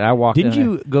shit! I walked. Didn't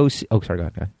you go see? Oh, sorry, go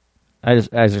ahead. I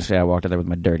just say I walked in there with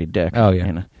my dirty dick. Oh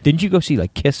yeah. Didn't you go see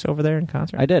like Kiss over there in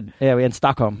concert? I did. Yeah, we had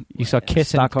Stockholm. You saw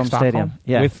Kiss in Stockholm Stadium.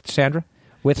 Yeah, with Sandra.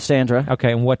 With Sandra.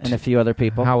 Okay, and a few other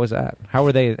people. How was that? How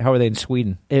were they in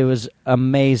Sweden? It was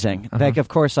amazing. Like, of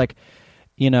course, like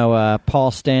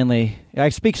Paul Stanley. I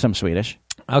speak some Swedish.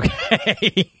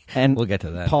 Okay, and we'll get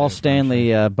to that. Paul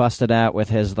Stanley busted out with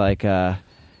his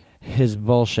his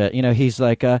bullshit. He's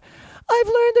like, "I've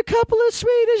learned a couple of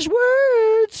Swedish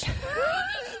words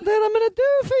that I'm going to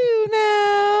do for you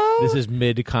now." This is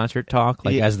mid-concert talk,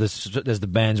 like as the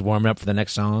band's warming up for the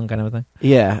next song, kind of a thing.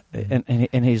 Yeah,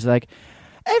 and he's like,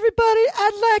 "Everybody,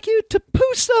 I'd like you to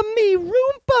pusa me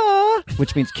rumpa,"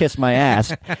 which means kiss my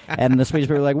ass. And the Swedish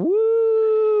people were like,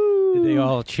 "Woo!" Did they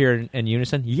all cheer in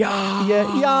unison? Yeah,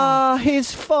 yeah,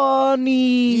 he's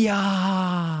funny.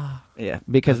 Yeah,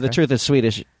 Because the truth is,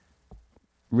 Swedish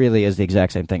really is the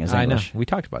exact same thing as English. I know. We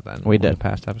talked about that in one of the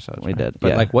past episodes. We did.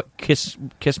 But like what? Kiss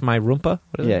my rumpa?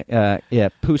 What is it?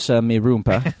 Pusa mi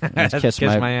rumpa. Kiss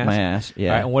my ass. Yeah.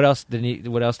 All right, and what else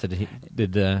did he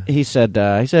He said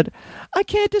I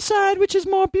can't decide which is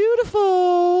more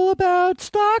beautiful about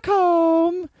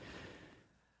Stockholm,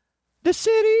 the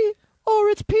city or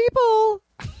its people.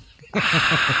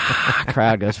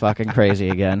 Crowd goes fucking crazy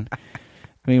again.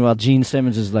 Meanwhile, Gene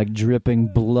Simmons is like dripping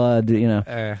blood,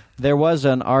 There was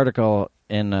an article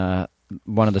in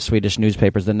one of the Swedish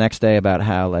newspapers the next day about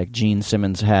how like Gene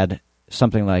Simmons had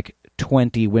something like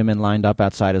 20 women lined up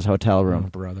outside his hotel room. Oh,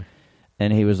 brother.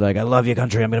 And he was like, "I love your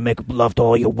country. I'm going to make love to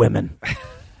all your women."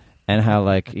 And how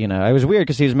like, it was weird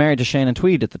because he was married to Shannon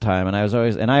Tweed at the time, and I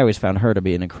always found her to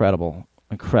be an incredible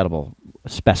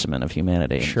specimen of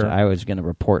humanity. Sure. So I was going to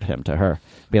report him to her.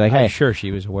 Be like, "Hey." I'm sure she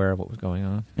was aware of what was going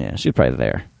on. Yeah, she's probably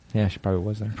there. Yeah, she probably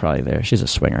was there. Probably there. She's a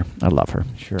swinger. I love her.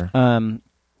 Sure.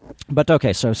 But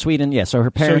okay, so Sweden, so her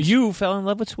parents... So you fell in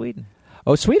love with Sweden?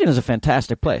 Oh, Sweden is a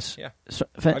fantastic place. Yeah. So,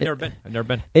 I've never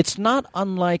been. It's not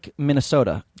unlike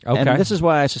Minnesota. Okay. And this is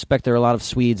why I suspect there are a lot of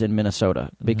Swedes in Minnesota.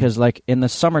 Because, like, in the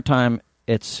summertime,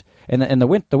 it's... And the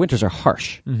winters are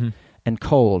harsh and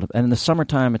cold. And in the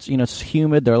summertime, it's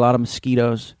humid. There are a lot of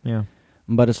mosquitoes. Yeah.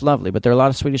 But it's lovely. But there are a lot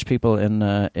of Swedish people in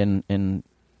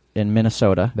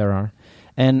Minnesota. There are.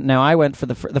 And now I went for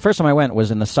the first time I went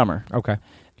was in the summer. Okay.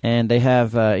 And they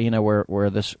have, where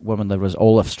this woman lived was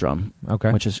Olofström,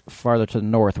 Okay. which is farther to the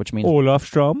north, which means...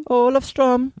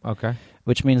 Olofström. Okay.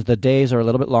 Which means the days are a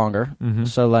little bit longer. Mm-hmm.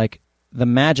 So, like, the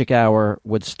magic hour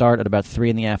would start at about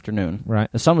 3 in the afternoon.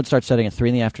 Right. The sun would start setting at 3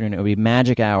 in the afternoon. It would be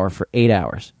magic hour for 8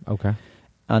 hours. Okay.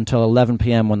 Until 11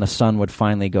 p.m. when the sun would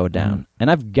finally go down. Mm.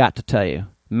 And I've got to tell you,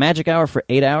 magic hour for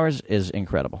 8 hours is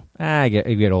incredible.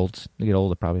 You get old. You get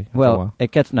older probably. after a Well, while.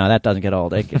 that doesn't get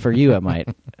old. For you, it might.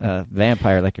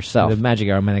 Vampire like yourself. The magic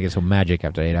hour might not get so magic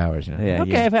after 8 hours. You know? Yeah,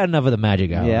 okay, yeah. I've had enough of the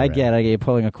magic hour. Yeah, I already. get it. You're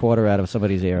pulling a quarter out of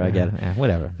somebody's ear. I get it. Yeah,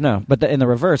 whatever. No, but in the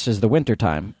reverse is the winter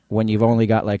time when you've only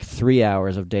got like 3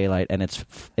 hours of daylight and it's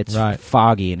Right.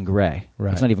 foggy and gray.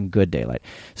 Right. It's not even good daylight.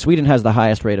 Sweden has the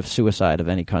highest rate of suicide of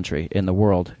any country in the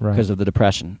world Right. because of the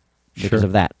depression, because Sure.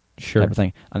 of that Sure. type of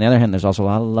thing. On the other hand, there's also a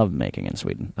lot of love making in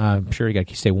Sweden. I'm sure you got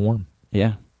to stay warm.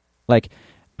 Yeah, like.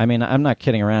 I mean, I'm not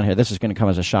kidding around here. This is going to come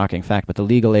as a shocking fact, but the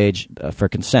legal age for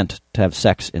consent to have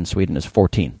sex in Sweden is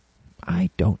 14.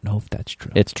 I don't know if that's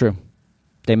true. It's true.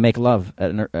 They make love at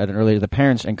an early. The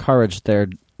parents encourage their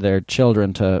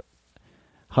children to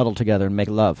huddle together and make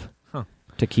love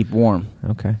to keep warm.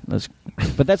 Okay.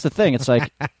 But that's the thing. It's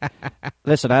like,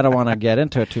 listen, I don't want to get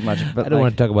into it too much. But I don't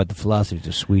want to talk about the philosophies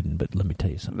of Sweden, but let me tell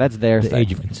you something. That's their the thing.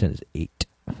 age of consent is 8.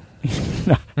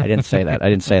 No, I didn't say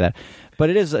that. But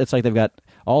it's like they've got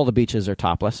all the beaches are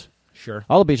topless. Sure.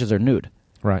 All the beaches are nude.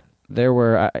 Right. There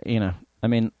were,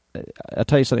 I'll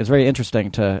tell you something. It's very interesting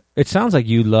to. It sounds like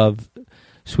you love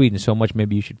Sweden so much.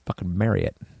 Maybe you should fucking marry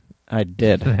it. I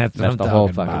did. That's what I'm the whole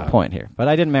talking fucking about. point here. But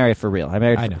I didn't marry it for real. I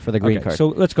married I know. for the green Okay, card. So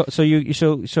let's go. So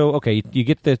okay. You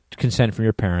get the consent from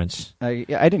your parents I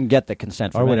didn't get the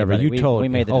consent from or whatever. anybody. You told. We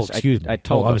made the oh, dec- excuse me. I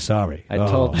told. I'm sorry. I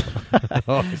told.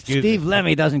 Excuse Steve me.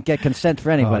 Lemmy doesn't get consent for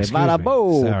anybody. Excuse Bada me.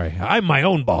 boo. Sorry. I'm my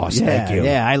own boss. Yeah, Thank you.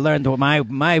 yeah. I learned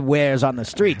my wares on the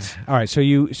streets. All right. So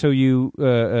you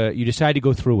decide to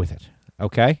go through with it.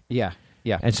 Okay. Yeah,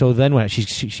 yeah. And so then when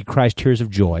she cries tears of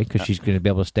joy because she's going to be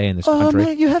able to stay in this country.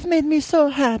 man, you have made me so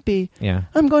happy. Yeah.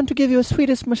 I'm going to give you a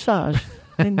Swedish massage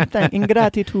in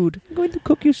gratitude. I'm going to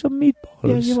cook you some meatballs.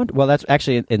 Yeah, you want? Well, that's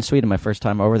actually in Sweden. My first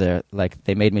time over there, like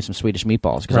they made me some Swedish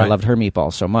meatballs because I Right. loved her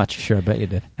meatballs so much. Sure, I bet you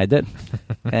did. I did,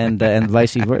 and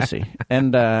vice versa.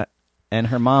 And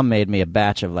her mom made me a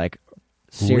batch of like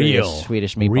serious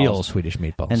Swedish meatballs. Real Swedish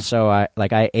meatballs. And so I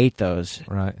ate those,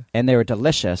 right. and they were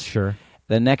delicious. Sure.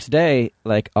 The next day,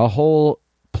 like a whole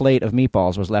plate of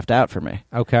meatballs was left out for me.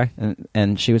 Okay.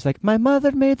 And she was like, my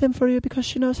mother made them for you because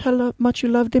she knows how much you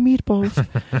love the meatballs.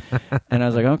 And I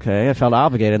was like, okay. I felt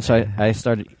obligated. And so I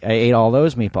ate all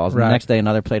those meatballs. And Right. the next day,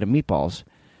 another plate of meatballs.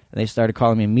 And they started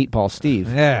calling me Meatball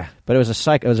Steve. Yeah. But it was a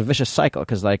cycle. It was a vicious cycle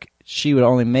because, like, she would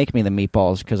only make me the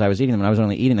meatballs because I was eating them, and I was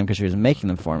only eating them because she was making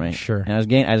them for me. Sure. And I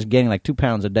was gaining like 2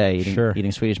 pounds a day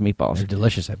eating Swedish meatballs. They're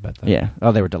delicious, I bet. Though. Yeah.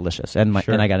 Oh, they were delicious. And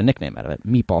Sure. and I got a nickname out of it,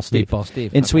 Meatball Steve. Meatball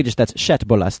Steve. In Okay. Swedish, that's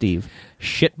Köttbullar Steve.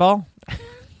 Shitball?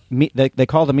 They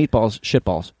call the meatballs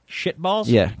shitballs. Shitballs?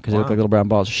 Yeah, because they look like little brown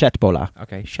balls. Köttbullar.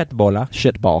 Okay. Shitbola.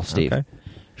 Shitball Steve. Okay.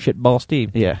 Shitball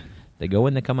Steve. Yeah, They go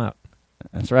in, they come out.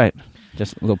 that's right.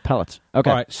 Just little pellets. Okay.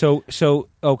 All right. So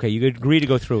okay, you agree to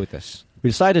go through with this. We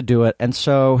decided to do it, and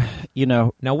so,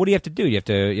 Now, what do you have to do? You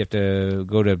have to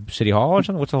go to City Hall or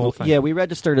something? What's the whole thing? yeah, we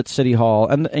registered at City Hall,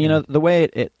 and the way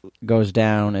it goes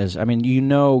down is, I mean,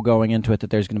 going into it that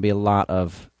there's going to be a lot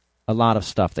of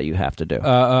stuff that you have to do.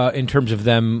 In terms of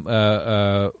them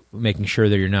making sure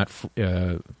that you're not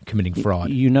committing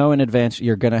fraud. In advance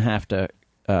you're going to have to.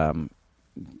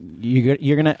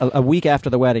 You're gonna a week after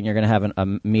the wedding, you're gonna have a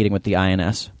meeting with the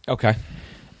INS, Okay.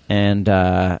 and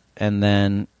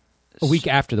then A week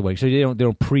after the wedding, so they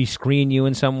don't pre-screen you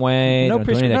in some way. no They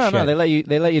don't do any of that no, shit?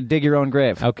 they let you dig your own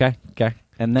grave. Okay.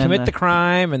 And then commit the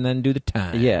crime and then do the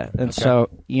time. Yeah, and Okay. so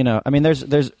I mean,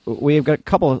 we've got a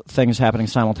couple of things happening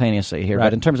simultaneously here, Right.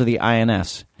 but in terms of the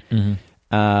INS,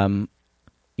 Mhm.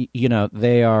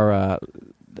 they are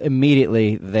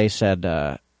immediately they said,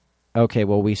 okay,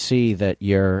 well, we see that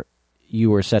your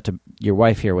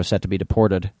wife here was set to be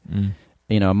deported,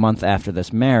 a month after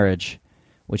this marriage,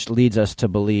 which leads us to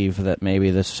believe that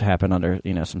maybe this happened under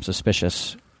some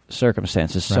suspicious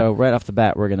circumstances. So right off the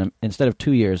bat, we're going to, instead of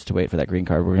 2 years to wait for that green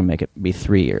card, we're going to make it be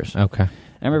 3 years. Okay.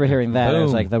 I remember hearing that. It was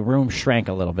Boom. like the room shrank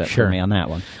a little bit Sure. for me on that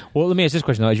one. Well, let me ask this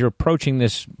question, though. As you're approaching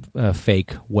this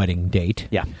fake wedding date,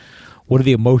 Yeah. what are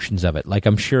the emotions of it? Like,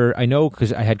 I know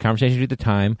because I had conversations at the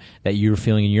time that you were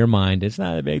feeling in your mind, it's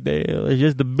not a big deal. It's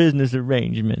just a business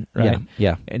arrangement, right?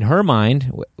 Yeah. In her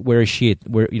mind, where is she?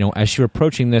 As you're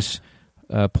approaching this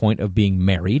point of being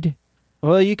married,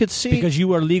 Well, you could see because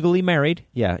you are legally married.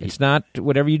 Yeah. It's not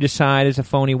whatever you decide is a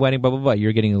phony wedding, blah, blah, blah.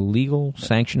 You're getting a legal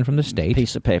sanction from the state.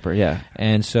 piece of paper. Yeah.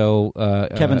 And so...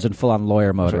 Kevin's in full-on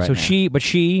lawyer mode right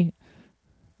now.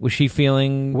 Was she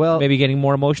feeling maybe getting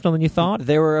more emotional than you thought?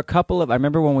 There were a couple of... I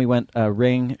remember when we went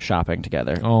ring shopping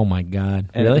together. Oh, my God.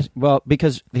 And Really?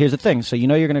 Because here's the thing. So you're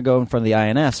going to go in front of the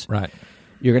INS. Right.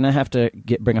 You're going to have to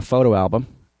bring a photo album,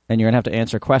 and you're going to have to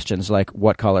answer questions like,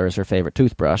 what color is her favorite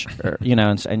toothbrush? Or,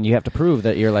 and you have to prove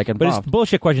that you're, like, But involved. it's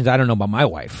bullshit questions I don't know about my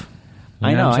wife.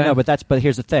 You know what I'm saying? But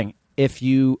here's the thing. If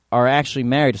you are actually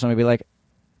married to somebody, be like,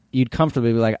 you'd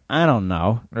comfortably be like, I don't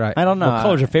know. Right. I don't know. What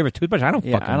color's your favorite toothbrush? I don't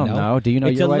fucking know. I don't know. Do you know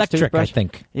it's your wife's electric, toothbrush? I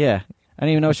think. Yeah. I don't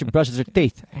even know if she brushes her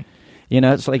teeth.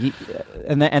 It's like,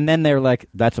 and then they're like,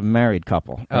 that's a married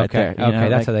couple. Right Okay. there. Okay,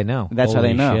 that's how they know. That's how they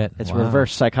Holy know. shit. It's Wow.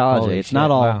 reverse psychology. Holy It's shit.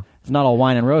 not all. Wow. It's not all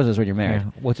wine and roses when you're married.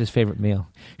 Yeah. What's his favorite meal?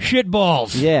 Shit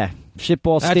balls. Yeah,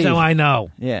 shitball That's Steve. how I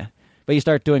know. Yeah, but you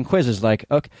start doing quizzes like,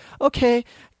 okay,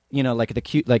 like the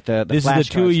cute, like the This is the flashcards.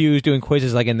 two of you doing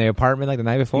quizzes like in the apartment like the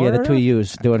night before? Yeah, the two of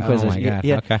yous doing Oh, quizzes. my God.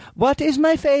 Yeah. Okay. What is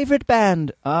my favorite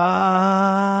band?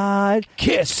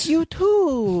 Kiss. You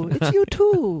too. It's you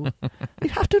too. You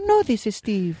have to know this is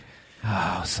Steve.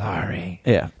 Oh, sorry.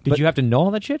 Yeah. Did you have to know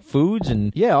all that shit? Foods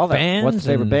and Yeah, all that. bands? What's the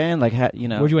favorite and band? Like, where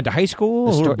you went to high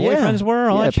school? Who her boyfriends were?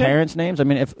 All yeah, that shit? parents' names. I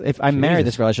mean, if I married Jesus.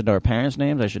 this girl, I should know her parents'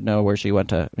 names. I should know where she went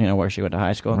to, where she went to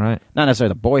high school. Right. Not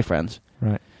necessarily the boyfriends,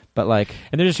 Right. but like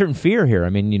And there's a certain fear here. I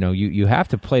mean, you have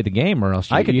to play the game or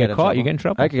else you, I could you get get in caught. trouble. You get in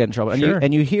trouble. I could get in trouble. Sure.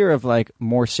 And you hear of like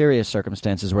more serious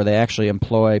circumstances where they actually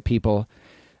employ people,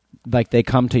 like they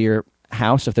come to your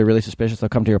house if they're really suspicious. They'll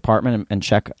come to your apartment and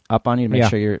check up on you to make Yeah.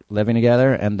 sure you're living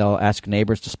together, and they'll ask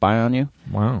neighbors to spy on you.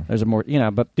 Wow. There's a more,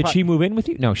 but Did she move in with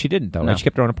you? No, she didn't, though. No. She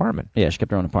kept her own apartment. Yeah, she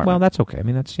kept her own apartment. Well, that's okay. I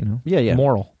mean, that's, Yeah.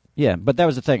 moral. Yeah, but that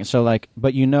was the thing. So like,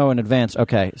 but in advance.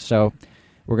 Okay, so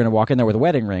we're gonna walk in there with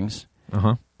wedding rings,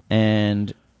 Uh-huh.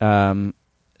 and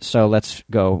so let's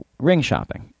go ring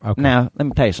shopping. Okay. Now, let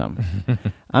me tell you something.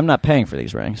 I'm not paying for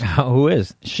these rings. Who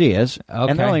is? She is,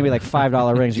 Okay. and they're only gonna be like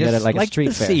 $5 rings. You get Just it like a the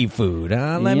street fair. seafood,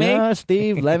 huh, Lemmy?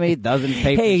 Steve Lemmy doesn't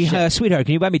pay. Hey, for shit. sweetheart,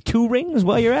 can you buy me 2 rings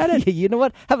while you're at it? You know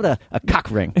what? How about a cock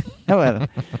ring? How about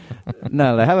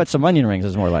how about some onion rings?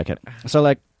 Is more like it. So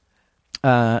like,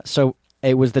 so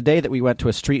it was the day that we went to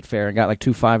a street fair and got like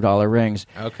 2 $5 rings.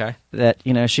 Okay. That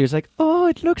she was like, oh,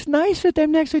 it looks nice with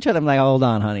them next to each other. I'm like, hold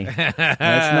on, honey, that's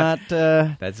not.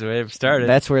 That's the way it started.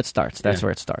 That's where it starts. That's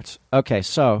where it starts. Okay,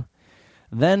 so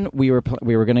then we were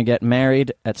going to get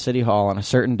married at City Hall on a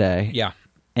certain day. Yeah.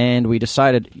 And we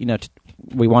decided,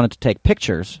 we wanted to take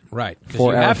pictures. Right. 'Cause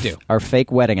For you our, have to. our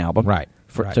fake wedding album. Right.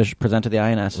 To present to the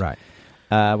INS. Right.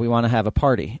 We want to have a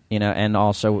party, and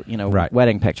also, Right.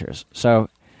 wedding pictures. So.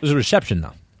 There's a reception,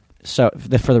 though. So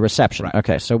for the reception, Right.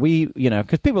 okay. So we,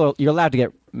 because you're allowed to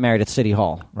get married at City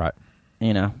Hall, Right.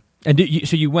 And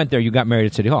So you went there, you got married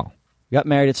at City Hall. got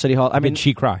married at City Hall. I mean, Did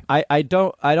she cry? I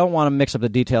don't want to mix up the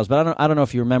details, but I don't know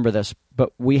if you remember this,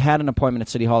 but we had an appointment at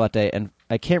City Hall that day, and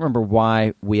I can't remember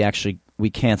why we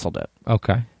canceled it.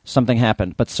 Okay. Something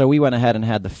happened, but so we went ahead and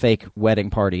had the fake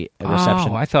wedding party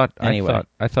reception. Oh, I thought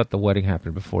the wedding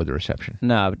happened before the reception.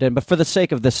 No, but for the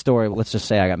sake of this story, let's just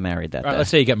say I got married that All right, day. let's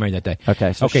say you got married that day.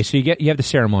 Okay. So So you have the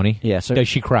ceremony. Yeah, so- Does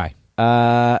she cry?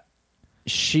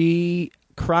 she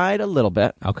cried a little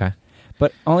bit. Okay.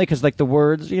 But only because, like, the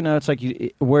words, it's like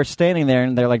we're standing there,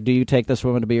 and they're like, "Do you take this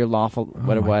woman to be your lawful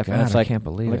wedded my wife?" And God, it's I like, can't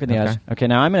believe look it. in the eyes. Okay. Okay,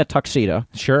 now I'm in a tuxedo.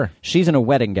 Sure. She's in a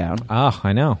wedding gown. Oh,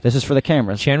 I know. This is for the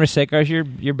cameras. Chandra Sekar's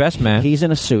your best man. He's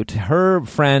in a suit. Her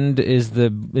friend is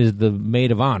the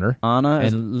maid of honor. Anna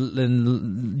is,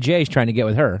 and Jay's trying to get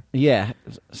with her. yeah.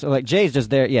 So like Jay's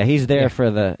just there. Yeah, he's there Yeah. for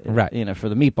the Right. for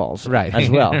the meatballs, Right. as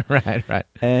well. right.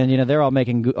 And they're all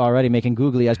already making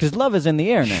googly eyes because love is in the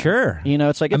air now. Sure.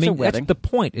 It's like it's a wedding. that's the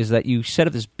point, is that you set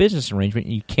up this business arrangement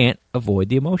and you can't avoid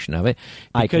the emotion of it.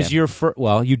 I Because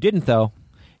can. you didn't, though.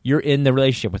 You're in the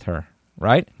relationship with her,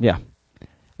 right? Yeah,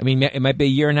 I mean, it might be a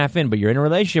year and a half in, but you're in a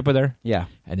relationship with her. yeah.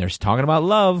 And they're talking about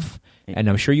love. And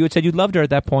I'm sure you had said you loved her at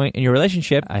that point in your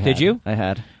relationship. Did you? I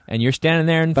had. And you're standing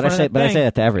there in front of that thing. But I say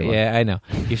that to everyone. Yeah, I know.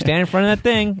 You stand in front of that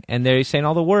thing, and they're saying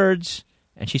all the words,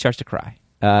 and she starts to cry.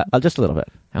 Just a little bit.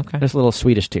 Okay. Just little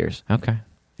Swedish tears. Okay.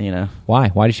 You know. Why?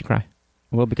 Why did she cry?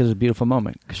 Well, because it was a beautiful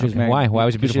moment. She was Okay, marrying, why? Why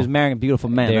was it because beautiful? she was marrying a beautiful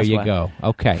man. There that's you why. go.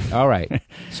 Okay. All right.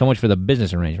 So much for the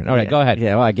business arrangement. All right, Yeah. go ahead.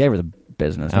 Yeah, well, I gave her the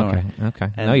business. don't Okay. worry. Okay.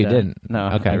 And, No, you didn't. No,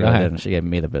 Okay, I go really ahead. didn't. She gave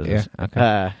me the business.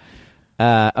 Yeah,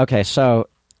 okay. Okay, so,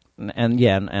 and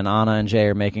Anna and Jay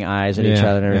are making eyes at each Yeah,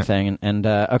 other and everything. And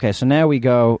okay, so now we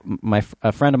go.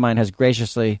 A friend of mine has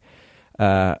graciously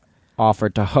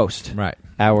offered to host Right.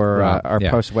 our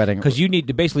Yeah. post-wedding. Because you need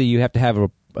to basically you have to have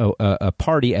a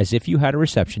party as if you had a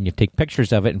reception. You take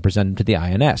pictures of it and present them to the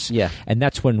INS. Yeah. And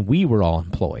that's when we were all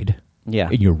employed. Yeah.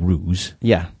 In your ruse.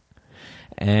 Yeah.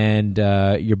 And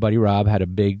your buddy Rob had a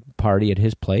big party at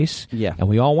his place. Yeah. And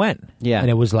we all went. Yeah. And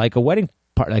it was like a wedding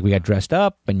party. Like we got dressed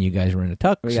up, and you guys were in a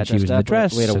tux, We and got she was dressed in the up.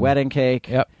 dress. We had a and- wedding cake.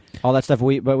 Yep. All that stuff.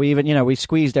 But we even, we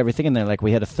squeezed everything in there. Like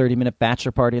we had a 30-minute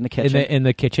bachelor party in the kitchen. In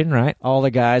the kitchen, right? All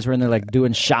the guys were in there, like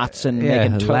doing shots and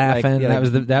making laughing.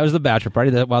 Like, that was the bachelor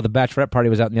party. While the bachelorette party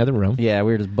was out in the other room. Yeah,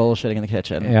 we were just bullshitting in the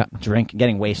kitchen. Yeah.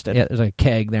 Getting wasted. Yeah, there's like a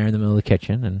keg there in the middle of the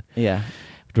kitchen, and Yeah.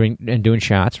 doing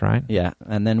shots, right? Yeah.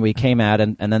 And then we came out,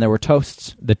 and then there were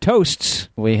toasts. The toasts,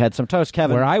 We had some toast,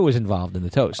 Kevin. where I was involved in the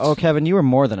toasts. Oh, Kevin, you were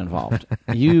more than involved.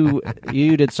 you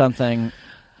did something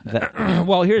that.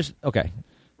 Well, okay.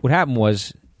 What happened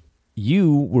was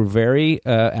you were very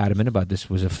adamant about this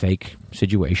was a fake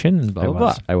situation, and blah, blah,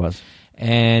 blah. I was.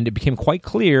 And it became quite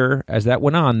clear as that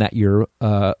went on that your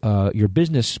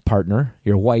business partner,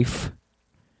 your wife,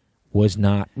 was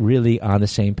not really on the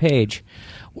same page,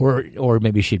 or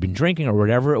maybe she'd been drinking or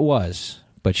whatever it was.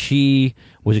 But she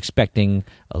was expecting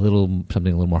something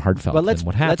a little more heartfelt But than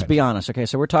what happened. let's be honest. Okay,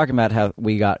 so we're talking about how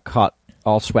we got caught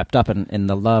all swept up in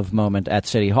the love moment at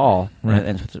City Hall, Right.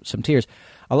 and some tears.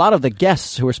 A lot of the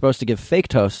guests who were supposed to give fake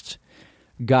toasts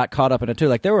got caught up in it too.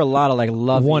 Like there were a lot of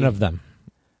lovely. One of them.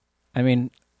 I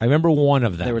mean, I remember one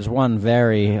of them. there was one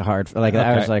very hard. Like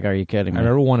I Okay. was like, "Are you kidding me?" I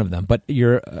remember one of them. But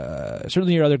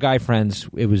certainly your other guy friends,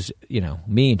 it was,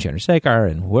 me and Chandrasekhar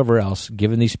and whoever else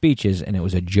giving these speeches, and it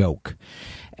was a joke.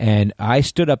 And I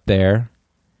stood up there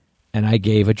and I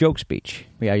gave a joke speech.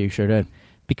 Yeah, you sure did.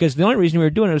 Because the only reason we were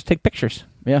doing it was to take pictures.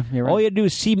 Yeah, you're right. All you had to do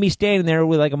is see me standing there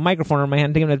with like a microphone in my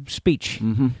hand taking a speech.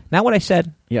 Mm-hmm. Not what I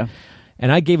said. Yeah,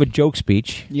 And I gave a joke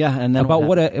speech yeah, and then about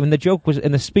and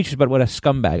the speech was about what a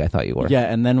scumbag I thought you were. Yeah,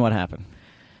 and then what happened?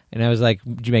 And I was like,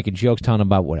 you making jokes telling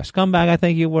about what a scumbag I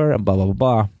think you were, and blah, blah, blah,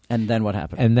 blah. And then what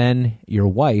happened? And then your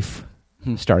wife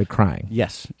started crying.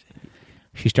 Yes.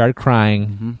 She started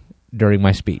crying during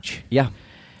my speech. Yeah.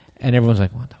 And everyone's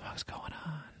like, what the fuck's going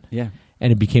on? Yeah.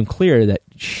 And it became clear that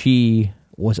she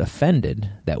was offended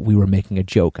that we were making a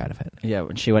joke out of it. Yeah,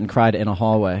 when she went and cried in a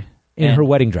hallway. In her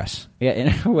wedding dress. Yeah, in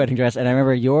her wedding dress. And I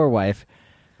remember your wife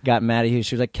got mad at you.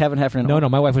 She was like, Kevin Heffernan. No,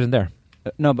 my wife wasn't there.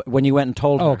 No, but when you went and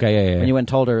told her. Oh, okay, yeah. When you went and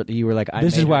told her, you were like,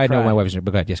 This is why I know my wife isn't there.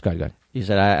 But go ahead, yes, go ahead. You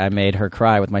said, I made her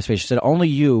cry with my speech. She said, only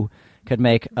you could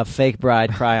make a fake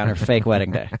bride cry on her fake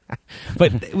wedding day.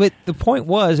 But the point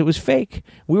was, it was fake.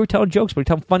 We were telling jokes, but we were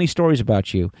telling funny stories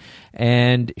about you.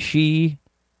 And she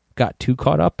got too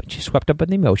caught up, and she swept up in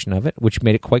the emotion of it, which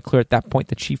made it quite clear at that point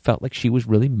that she felt like she was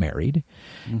really married.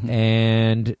 Mm-hmm.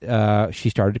 And she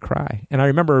started to cry. And I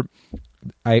remember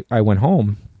I went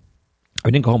home. I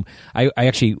didn't go home. I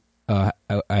actually...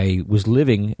 I was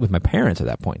living with my parents at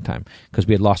that point in time because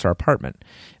we had lost our apartment.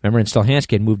 Remember, and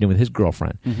Stelhansky had moved in with his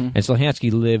girlfriend. Mm-hmm. And Stelhansky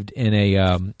lived in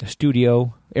a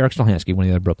studio. Eric Stelhansky, one of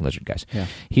the other Broken Lizard guys. Yeah.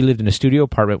 He lived in a studio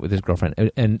apartment with his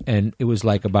girlfriend, and it was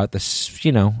like about this.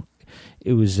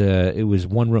 It was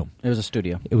one room. It was a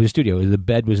studio. It was a studio. The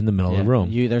bed was in the middle of the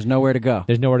room. There's nowhere to go.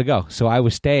 There's nowhere to go. So I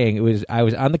was staying. I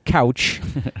was on the couch,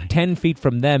 10 feet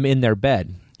from them in their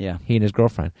bed. Yeah. He and his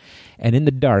girlfriend. And in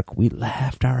the dark, we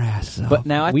laughed our asses off. But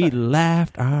now we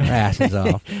laughed our asses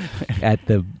off at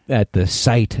the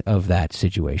sight of that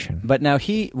situation. But now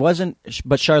he wasn't.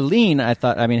 But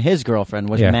Charlene, his girlfriend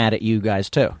was mad at you guys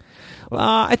too.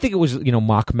 I think it was,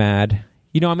 mock mad.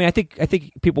 I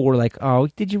think people were like, "Oh,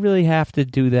 did you really have to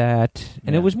do that?"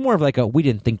 And it was more of like we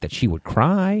didn't think that she would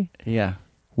cry. Yeah.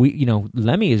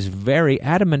 Lemmy is very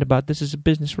adamant about this as a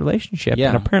business relationship, Yeah.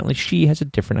 and apparently she has a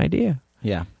different idea.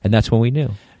 Yeah. And that's when we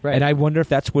knew. Right. And I wonder if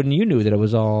that's when you knew that it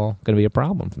was all going to be a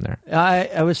problem from there.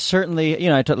 I was certainly,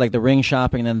 I took like the ring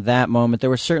shopping, and then that moment there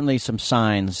were certainly some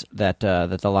signs that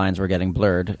the lines were getting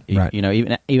blurred. Right.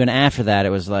 Even after that, it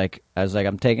was like I was like,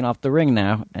 I'm taking off the ring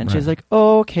now, and she's like,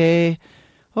 okay,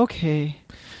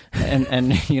 and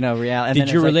reality. Did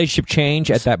your relationship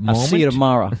change at that moment? I'll see you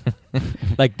tomorrow.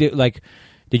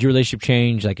 Did your relationship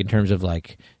change, like in terms of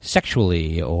like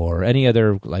sexually or any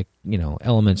other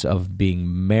elements of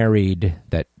being married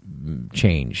that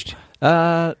changed?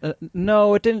 No,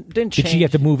 it didn't change. Did she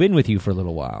have to move in with you for a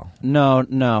little while?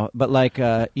 No, but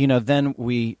then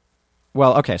we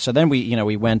Well, okay, so then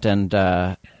we went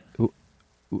and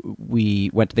we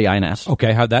went to the INS.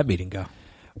 Okay, how'd that meeting go?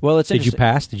 Well, it's Did you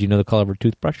pass? Did you know the color of her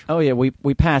toothbrush? Oh yeah, we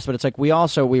passed, but it's like we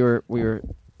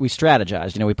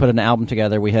strategized. We put an album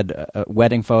together. We had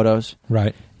wedding photos,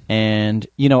 Right. and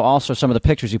also some of the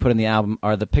pictures you put in the album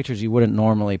are the pictures you wouldn't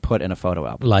normally put in a photo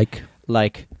album,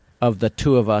 Like of the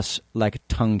two of us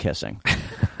tongue kissing.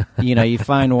 You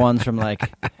find ones from I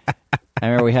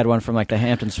remember we had one from the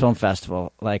Hamptons Film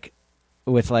Festival,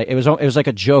 with it was like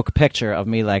a joke picture of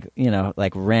me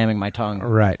ramming my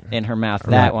tongue in her mouth.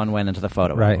 That one went into the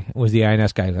photo. Right. album. Was the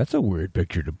INS guy? That's a weird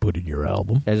picture to put in your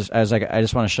album. I was like, I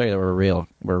just want to show you that we're real.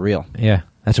 We're real. Yeah,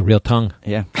 that's a real tongue.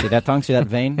 Yeah. See that tongue? See that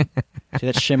vein? See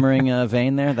that shimmering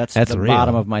vein there? That's the real.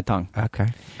 bottom of my tongue. Okay.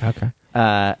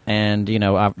 And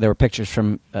there were pictures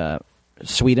from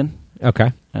Sweden.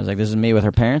 Okay. I was like, this is me with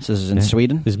her parents. This is in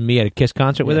Sweden. This is me at a Kiss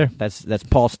concert with her. That's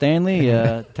Paul Stanley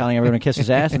telling everyone to kiss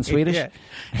his ass in Swedish. Yeah.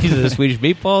 These are the Swedish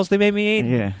meatballs they made me eat.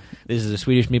 Yeah. This is the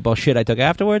Swedish meatball shit I took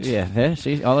afterwards. Yeah.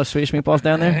 See all those Swedish meatballs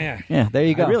down there? Yeah. There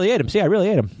you go. I really ate them. See, I really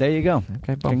ate them. There you go.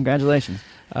 Okay, boom. Congratulations.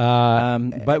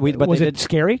 But was it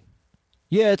scary?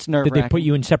 Yeah, it's nerve-wracking. Did they put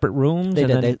you in separate rooms They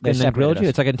and did. then They grilled separated you? us.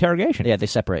 It's like an interrogation. Yeah, they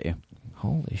separate you.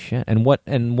 Holy shit! And what?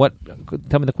 Tell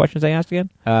me the questions they asked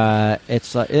again.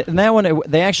 It's in that one.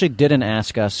 They actually didn't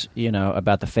ask us,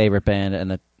 about the favorite band and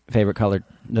the favorite color,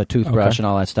 the toothbrush, and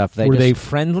all that stuff. Were they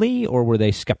friendly or were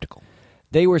they skeptical?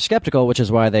 They were skeptical, which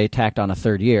is why they tacked on a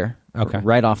third year. Okay.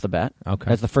 Right off the bat. Okay.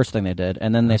 That's the first thing they did,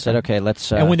 and then they said, "Okay, let's."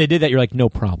 And when they did that, you're like, "No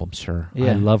problem, sir.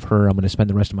 Yeah. I love her. I'm going to spend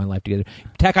the rest of my life together.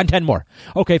 Tack on 10 more.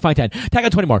 Okay, fine, 10. Tack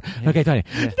on 20 more. Yeah. Okay, 20.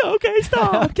 Yeah. Okay,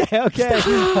 stop. okay.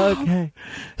 Stop. Okay.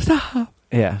 Stop.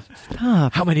 Yeah.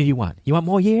 Stop. How many do you want? You want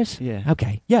more years? Yeah.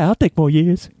 Okay. Yeah, I'll take more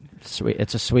years. Sweet.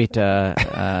 It's a sweet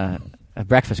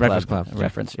Breakfast Club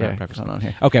reference. Yeah, Breakfast going on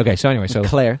here. Okay. So anyway,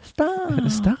 Claire,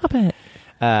 stop it.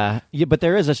 But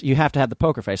there is you have to have the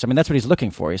poker face. I mean, that's what he's looking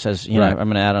for. He says, I'm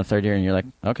going to add on third year, and you're like,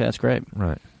 okay, that's great.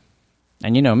 Right.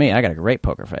 And you know me, I got a great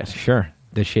poker face. Sure.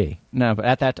 Does she? No, but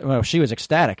at that, she was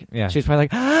ecstatic. Yeah. She was probably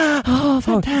like, oh,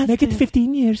 fantastic. Make it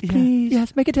 15 years, please. Yeah.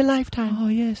 Yes, make it a lifetime. Oh,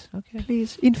 yes. Okay.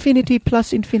 Please. Infinity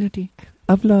plus infinity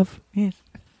of love. Yes.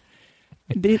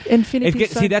 Infinity.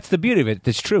 See, that's the beauty of it.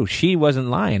 It's true. She wasn't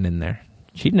lying in there.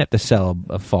 She didn't have to sell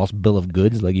a false bill of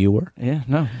goods like you were. Yeah,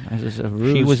 no. It was a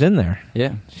ruse. She was in there.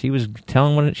 Yeah. She was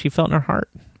telling what she felt in her heart.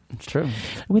 It's true.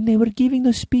 When they were giving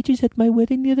those speeches at my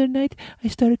wedding the other night, I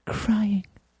started crying.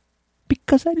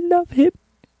 Because I love him.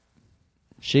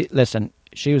 She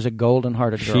was a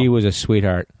golden-hearted girl. She was a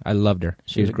sweetheart. I loved her.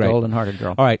 She was a great. golden-hearted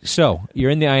girl. All right, so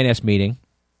you're in the INS meeting.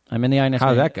 I'm in the INS.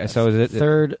 How's that go? So is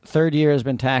it third year has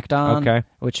been tacked on? Okay.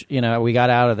 Which we got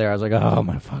out of there. I was like, oh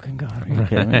my fucking god. Are you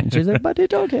kidding me? And she's like, but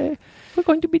it's okay. We're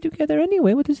going to be together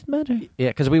anyway. What does it matter? Yeah,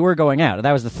 because we were going out.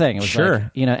 That was the thing. It was sure.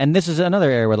 And this is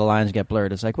another area where the lines get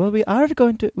blurred. It's like, well, we are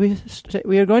going to be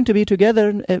together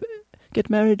and get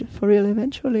married for real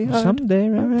eventually. Someday,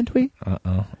 right? Aren't we?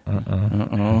 Uh-oh.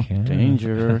 Okay.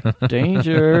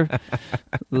 Danger.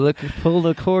 Look, pull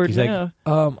the cord. He's now.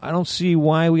 like, I don't see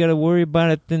why we got to worry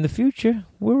about it in the future.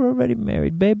 We're already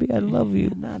married, baby. I love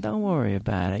you. No, don't worry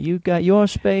about it. You got your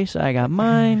space. I got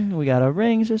mine. We got our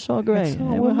rings. It's all great.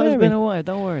 We're husband and wife.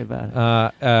 Don't worry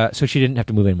about it. So she didn't have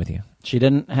to move in with you? She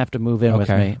didn't have to move in with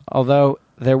me. Although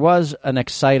there was a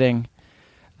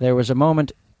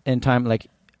moment in time,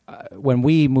 when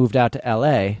we moved out to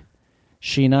L.A.,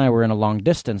 she and I were in a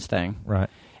long-distance thing. Right.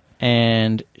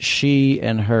 And she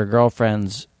and her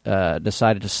girlfriends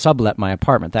decided to sublet my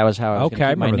apartment. That was how I was going to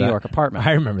keep my New York apartment.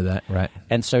 I remember that, right.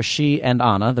 And so she and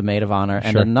Anna, the maid of honor,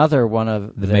 and another one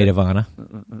of the maid of honor.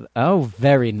 Oh,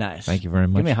 very nice. Thank you very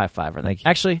much. Give me a high five. Thank you.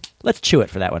 Actually, let's chew it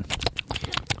for that one.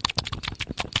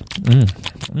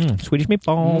 Swedish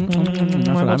meatball.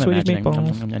 Swedish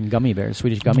meatballs. And gummy bears,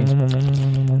 Swedish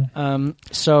gummies.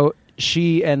 So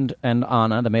she and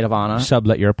Anna, the maid of honor,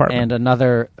 sublet your apartment. And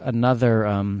another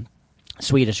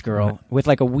Swedish girl with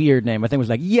a weird name. I think it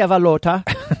was Yevalota,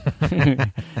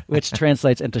 which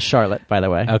translates into Charlotte, by the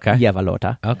way. Okay.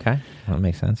 Yevalota. Okay. That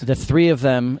makes sense. The three of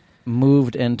them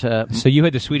moved into... So you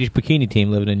had the Swedish bikini team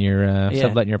living in your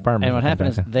subletting your apartment. And what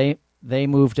happened is they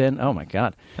moved in... Oh, my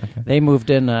God. Okay. They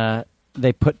moved in...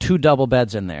 they put two double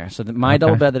beds in there. So my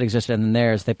double bed that existed and then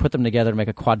theirs, they put them together to make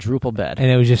a quadruple bed.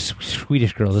 And it was just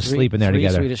Swedish girls asleep in there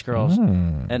together. Three Swedish girls.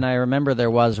 And I remember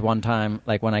there was one time,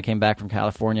 when I came back from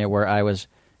California, where I was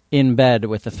in bed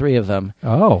with the three of them.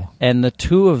 Oh. And the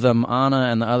two of them, Anna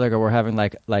and the other girl, were having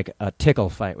like a tickle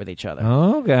fight with each other.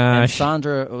 Oh, gosh. And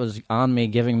Sandra was on me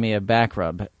giving me a back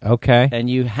rub. Okay. And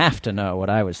you have to know what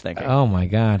I was thinking. Oh, my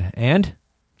God. And?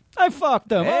 I fucked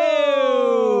them.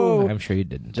 Oh! I'm sure you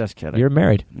didn't. Just kidding. You're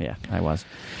married. Yeah, I was.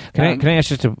 Can I ask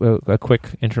just a quick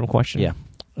interim question? Yeah.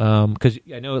 Because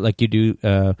I know, like you do,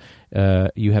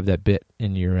 you have that bit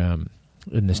in your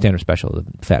in the stand-up special, the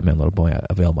Fat Man Little Boy,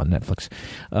 available on Netflix,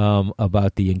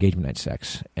 about the engagement night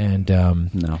sex. And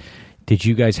No. did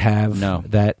you guys have No.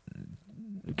 that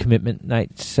commitment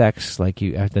night sex, like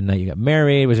you after the night you got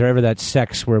married? Was there ever that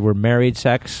sex where we're married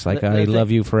sex, like I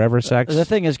love you forever sex? The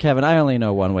thing is, Kevin, I only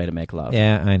know one way to make love.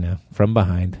 Yeah, I know. From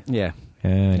behind. Yeah. I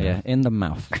know. Yeah, in the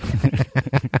mouth.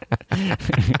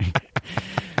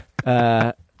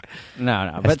 No,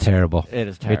 That's but terrible. it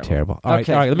is Very terrible. terrible. All right,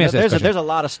 Okay. all right. Let me ask this question. There's a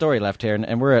lot of story left here,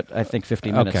 and we're at, I think,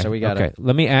 50 minutes, okay, so we got to... Okay,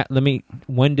 let me.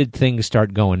 When did things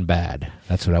start going bad?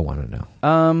 That's what I want to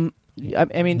know.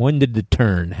 I mean, When did the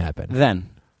turn happen? then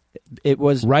it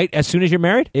was Right as soon as you're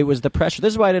married? It was the pressure.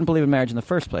 This is why I didn't believe in marriage in the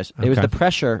first place. It was Okay. the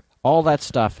pressure. All that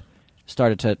stuff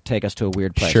started to take us to a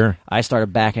weird place. Sure. I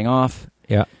started backing off.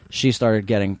 Yeah. She started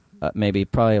getting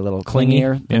probably a little Clingy.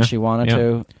 clingier than Yeah. she wanted Yeah.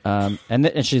 to.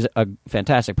 And she's a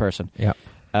fantastic person. Yeah.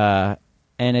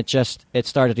 And it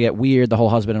started to get weird. The whole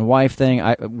husband and wife thing.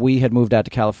 We had moved out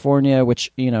to California,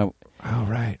 which Oh,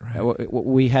 right.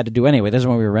 we had to do anyway. This is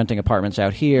when we were renting apartments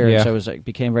out here, Yeah. and so it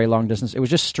became very long distance. It was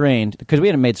just strained because we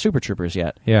hadn't made Super Troopers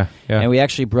yet, Yeah. and we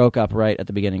actually broke up right at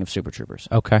the beginning of Super Troopers.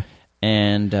 Okay.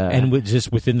 And Was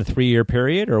this within the 3-year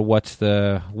period, or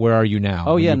where are you now?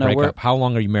 Oh, when yeah, you no, break we're- up? How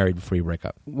long are you married before you break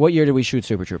up? what year did we shoot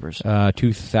Super Troopers?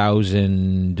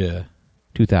 2000.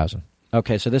 2000.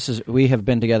 Okay, so we have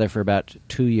been together for about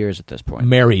 2 years at this point.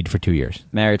 Married for 2 years.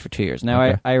 Married for 2 years. Now,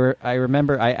 Okay. I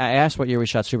remember I asked what year we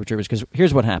shot Super Troopers because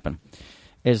here's what happened: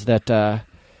 is that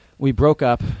we broke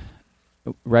up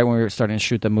right when we were starting to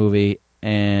shoot the movie,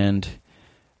 and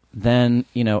then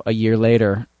a year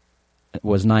later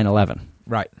was 9/11.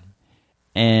 Right.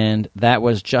 And that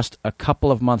was just a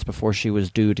couple of months before she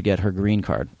was due to get her green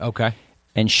card. Okay.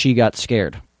 And she got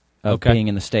scared of Okay. being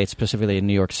in the States, specifically in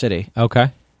New York City, Okay.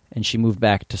 and she moved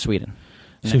back to Sweden.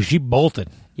 So she bolted.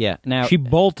 Yeah. Now, She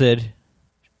bolted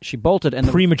she bolted, and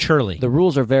prematurely. the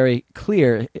rules are very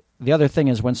clear. The other thing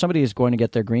is when somebody is going to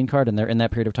get their green card and they're in that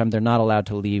period of time, they're not allowed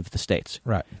to leave the States.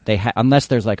 Right. Unless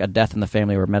there's like a death in the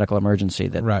family or a medical emergency.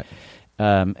 Right.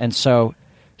 And so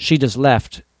she just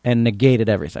left and negated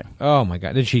everything. Oh my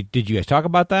God! Did you guys talk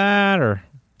about that or?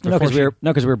 No, because before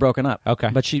we were broken up. Okay.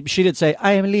 But she did say,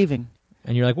 "I am leaving."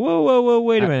 And you're like, whoa,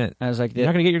 wait a minute! I was like, You're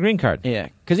not going to get your green card. Yeah,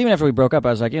 because even after we broke up, I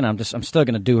was like, I'm still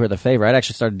going to do her the favor. I'd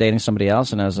actually started dating somebody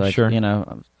else, and I was like, Sure.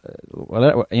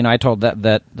 I told that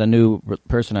the new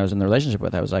person I was in the relationship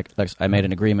with, I was like, I made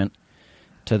an agreement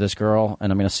to this girl,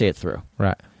 and I'm going to see it through.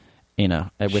 Right.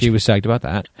 At which She was psyched about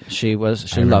that. She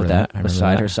remember loved that. I remember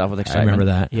Beside that. herself with I excitement. remember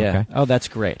that. Yeah. Okay. Oh, that's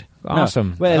great. Awesome.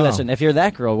 No. Well, Oh. listen, if you're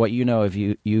that girl, what you know if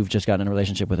you've just gotten in a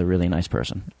relationship with a really nice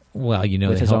person. Well,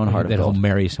 With his own heart of that he'll gold.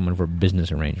 marry someone for a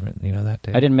business arrangement. You know that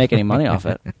too. I didn't make any money off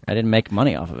it. I didn't make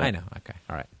money off of it. I know. Okay.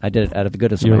 All right. I did it out of the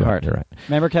goodness You're of my right, heart. you're right.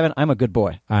 Remember, Kevin, I'm a good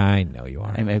boy. I know you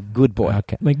are. I'm a good boy.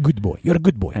 Okay. I'm a good boy. You're a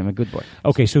good boy. I'm a good boy.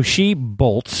 Okay, so she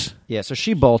bolts, Yeah, so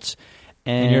she bolts,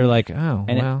 and you're like, oh,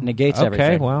 and it well, negates okay,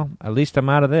 everything. well, at least I'm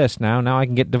out of this now. Now I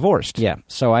can get divorced. yeah.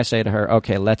 So I say to her,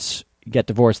 okay, let's get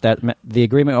divorced. The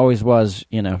agreement always was,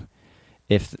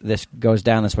 if this goes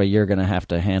down this way, you're going to have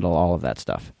to handle all of that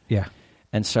stuff. Yeah.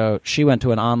 And so she went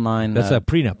to an online. That's a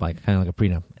prenup, kind of like a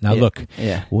prenup. Now Yeah. look,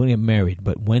 Yeah. we'll get married,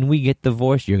 but when we get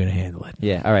divorced, you're going to handle it.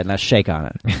 Yeah. All right. Now shake on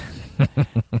it.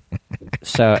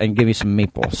 And give me some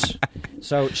meatballs.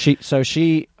 So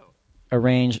she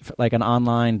arranged like an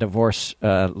online divorce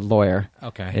lawyer.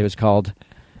 Okay. It was called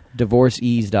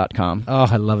divorceease.com. Oh,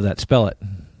 I love that. Spell it.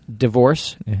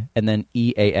 Divorce Yeah. and then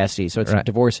EASE. So it's Right.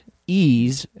 divorce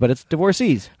ease, but it's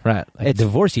divorcees. Right. Like It's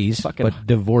divorcees, fucking- but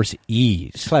divorcees.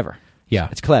 It's clever. Yeah.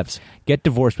 It's clevs. Get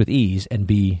divorced with ease and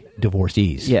be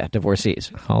divorcees. Yeah, divorcees.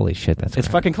 Holy shit, that's It's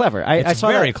great. fucking clever. I It's saw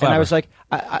very that, clever. and I was like,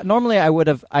 normally I would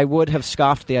have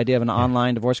scoffed the idea of an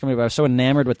online divorce company, but I was so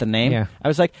enamored with the name. Yeah. I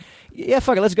was like, yeah,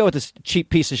 fuck it, let's go with this cheap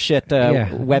piece of shit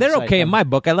website. They're okay in my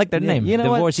book. I like their Yeah, name. You know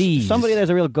Divorcees. what? Somebody there's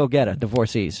a real go-getter,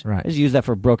 divorcees. Right. Just use that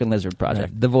for Broken Lizard project.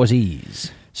 Right.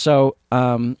 Divorcees. So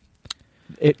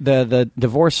the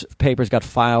divorce papers got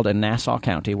filed in Nassau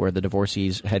County, where the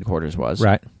divorcees' headquarters was.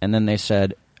 Right. And then they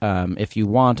said, if you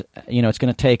want, it's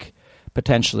going to take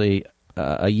potentially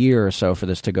a year or so for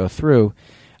this to go through.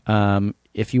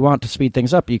 If you want to speed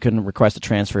things up, you can request a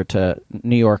transfer to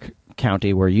New York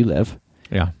County, where you live.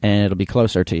 Yeah. And it'll be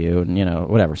closer to you, and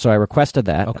whatever. So I requested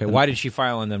that. Okay. Why did she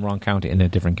file in the wrong county, in a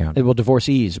different county? Well,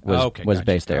 divorcees was Gotcha.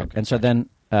 based there, Okay, and so then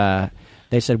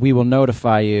they said we will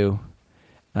notify you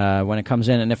when it comes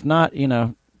in, and if not,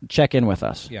 check in with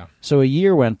us. Yeah. So a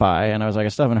year went by, and I was like, I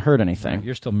still haven't heard anything.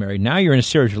 You're still married. Now you're in a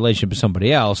serious relationship with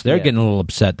somebody else. They're Yeah. getting a little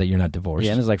upset that you're not divorced.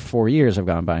 Yeah, and it's like 4 years have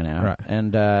gone by now.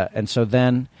 Right. And so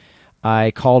then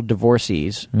I called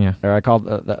divorcees, or I called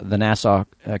the Nassau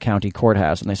County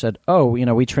Courthouse, and they said, "Oh,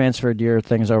 we transferred your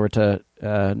things over to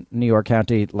New York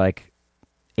County like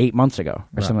 8 months ago,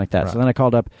 or something like that." Right. So then I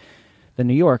called up the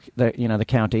New York, the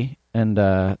county, and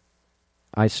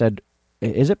I said,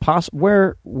 "Is it possible?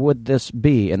 Where would this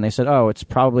be?" And they said, "Oh, it's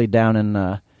probably down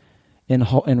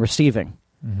in receiving."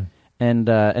 Mm-hmm. And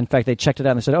in fact, they checked it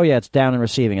out and they said, "Oh yeah, it's down in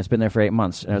receiving. It's been there for 8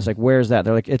 months." And I was like, "Where's that?"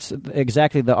 They're like, "It's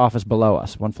exactly the office below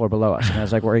us, one floor below us." And I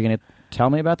was like, "Well, are you going to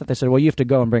tell me about that?" They said, "Well, you have to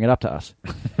go and bring it up to us."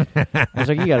 I was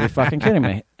like, "You got to be fucking kidding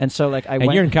me!" And so like I went.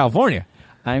 And you're in California.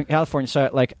 I'm in California, so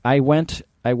like I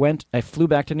flew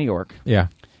back to New York. Yeah.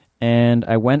 And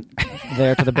I went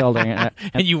there to the building. And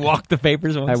you walked the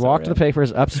papers. I walked the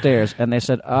papers upstairs, and they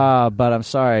said, but I'm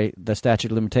sorry, the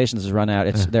statute of limitations has run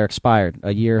out. They're expired.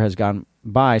 A year has gone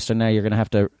by, so now you're going to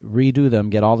have to redo them,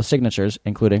 get all the signatures,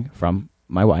 including from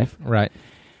my wife. Right.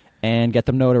 And get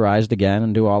them notarized again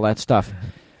and do all that stuff.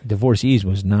 Divorcees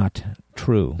was not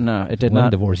true. No, it did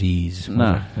not. Divorcees.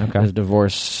 No. Okay. It was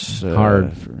divorce.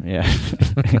 Hard. Yeah.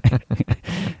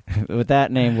 With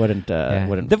that name wouldn't.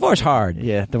 Divorce hard.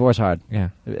 Yeah, divorce hard. Yeah.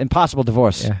 Impossible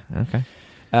divorce. Yeah.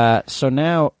 Okay. So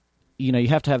now, you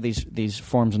have to have these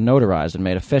forms notarized and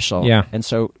made official. Yeah. And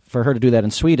so for her to do that in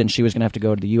Sweden, she was going to have to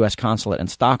go to the U.S. consulate in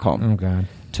Stockholm. Oh God.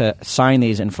 To sign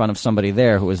these in front of somebody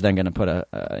there who was then going to put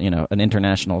an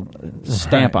international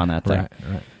stamp on that thing.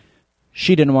 Right.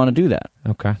 She didn't want to do that.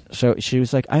 Okay. So she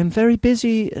was like, "I'm very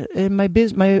busy. My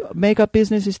makeup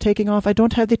business is taking off. I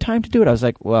don't have the time to do it." I was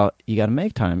like, "Well, you got to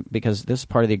make time because this is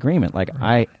part of the agreement. Like,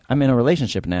 I'm in a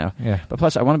relationship now. Yeah. But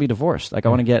plus, I want to be divorced. Like, I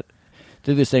want to get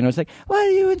through this thing." And I was like, "Why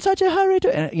are you in such a hurry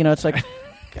to?" And, it's like,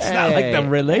 it's not like the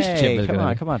relationship is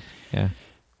come on. Yeah.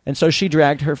 And so she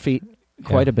dragged her feet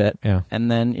quite a bit. Yeah.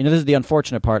 And then, this is the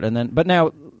unfortunate part. But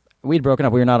now, we'd broken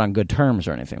up. We were not on good terms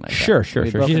or anything like that. Sure. We'd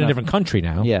She's broken in a up. different country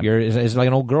now. Yeah. It's like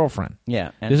an old girlfriend.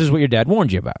 Yeah. And This is what your dad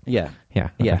warned you about. Yeah. Yeah.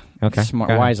 Yeah. Okay. Smart,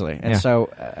 Go ahead. wisely. And Yeah.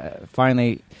 so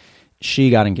finally,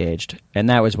 she got engaged, and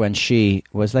that was when she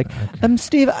was like,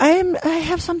 "Steve, I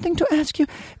have something to ask you.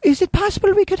 Is it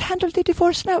possible we could handle the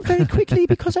divorce now very quickly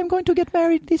because I'm going to get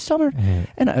married this summer?"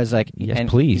 And I was like, Yes,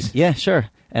 please. Yeah, sure.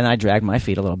 And I dragged my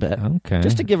feet a little bit, Okay.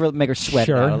 just to make her sweat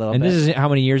Sure. out a little And bit. this is how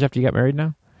many years after you got married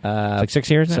now? Like 6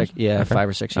 years now? Yeah, Okay. 5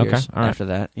 or 6 Okay, years all right. after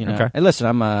that. Okay. And listen,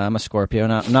 I'm a Scorpio.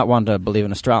 I'm not one to believe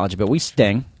in astrology, but we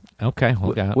sting. Okay.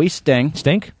 Well, We sting.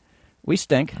 stink? We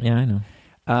stink. Yeah, I know.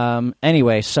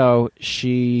 Anyway, so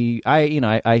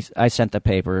I sent the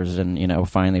papers, and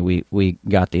finally we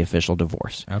got the official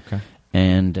divorce, Okay.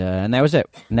 and that was it.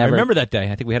 I remember that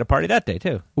day. I think we had a party that day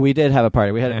too. We did have a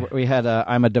party. We had a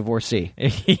I'm a divorcee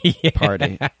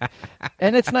party,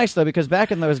 and it's nice though because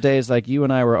back in those days, like you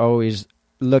and I were always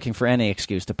looking for any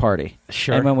excuse to party.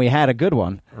 Sure. And when we had a good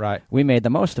one, Right. we made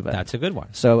the most of it. That's a good one.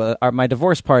 So my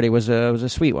divorce party was a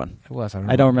sweet one. It was.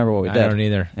 I don't remember what we did. I don't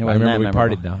either. It I wasn't remember we that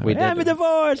memorable. partied though. We did. I'm a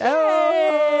divorce.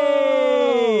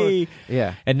 Oh! Hey!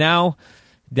 Yeah. And now,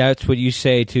 that's what you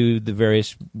say to the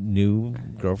various new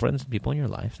girlfriends, people in your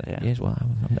life. That, Yeah. Yes, well,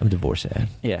 I'm divorced.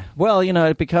 Yeah. Well,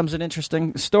 it becomes an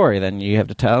interesting story. Then you have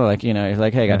to tell, like, you're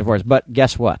like, hey, I got divorced. But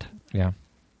guess what? Yeah.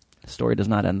 The story does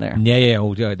not end there. Yeah.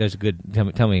 Oh, that's a good.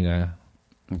 Tell me. Okay.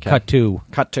 Cut to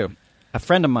Cut to. A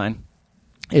friend of mine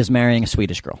is marrying a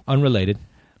Swedish girl. unrelated.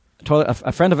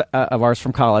 A friend of ours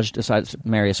from college decides to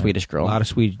marry a Swedish girl. A lot of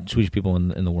Swedish people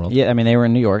in the world. Yeah, I mean, they were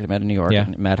in New York. They met in New York. Yeah.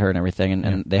 And met her and everything.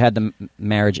 And they had the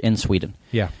marriage in Sweden.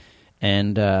 Yeah.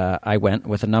 And I went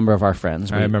with a number of our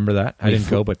friends. I remember that. I we didn't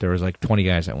flew- go, but there was like 20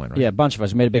 guys that went. Right? Yeah, a bunch of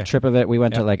us. We made a big Yeah. trip of it. We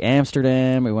went to Yeah. like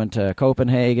Amsterdam. We went to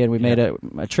Copenhagen. We made a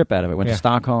trip out of it. We went Yeah. to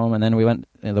Stockholm, and then we went.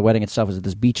 The wedding itself was at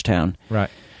this beach town. Right.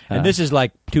 And this is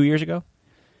like 2 years ago.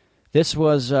 This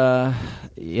was, let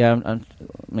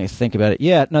me think about it.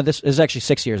 Yeah, no, this is actually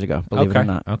 6 years ago. Believe it or Okay,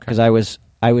 not, okay. because I was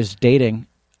dating.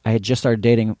 I had just started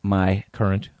dating my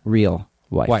Current real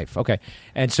wife. Okay.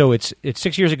 And so it's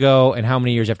 6 years ago. And how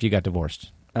many years after you got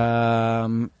divorced? I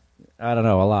don't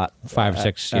know, a lot. 5 or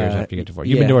 6 years after you get divorced.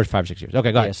 You've yeah. been divorced 5 or 6 years.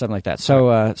 Okay, go Yeah, ahead. something like that.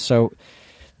 So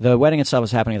the wedding itself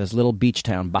was happening at this little beach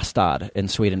town, Bastad, in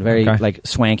Sweden, very Okay. like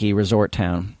swanky resort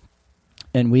town.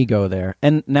 And we go there.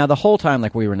 And now the whole time,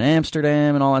 like we were in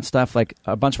Amsterdam and all that stuff, like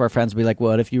a bunch of our friends would be like,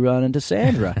 what if you run into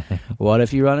Sandra? What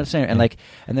if you run into Sandra?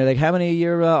 And they're like, how many of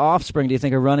your offspring do you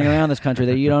think are running around this country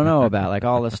that you don't know about? Like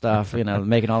all this stuff,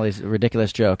 making all these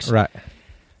ridiculous jokes. Right.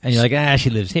 And you're like, she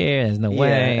lives here. There's no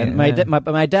way. And my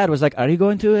dad was like, are you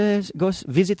going to go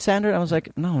visit Sandra? And I was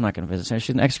like, no, I'm not going to visit Sandra.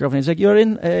 She's an ex-girlfriend. He's like, you're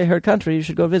in her country. You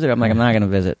should go visit her. I'm like, I'm not going to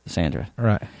visit Sandra.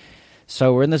 Right.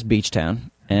 So we're in this beach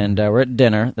town, and we're at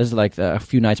dinner. This is like a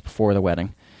few nights before the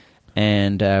wedding.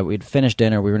 And we'd finished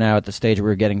dinner. We were now at the stage where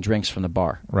we were getting drinks from the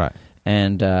bar. Right.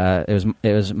 And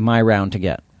it was my round to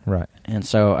get. Right. And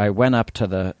so I went up to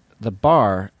the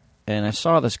bar, and I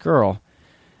saw this girl,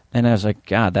 and I was like,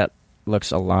 God, that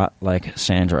looks a lot like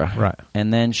Sandra. Right.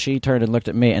 And then she turned and looked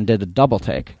at me and did a double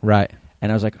take. Right.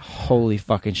 And I was like, holy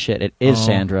fucking shit, it is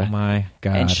Sandra. Oh, my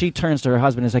God. And she turns to her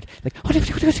husband and is like,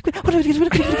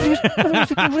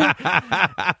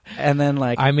 and then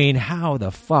like... I mean, how the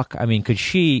fuck? I mean, could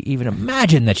she even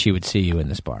imagine that she would see you in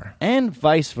this bar? And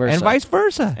vice versa. And vice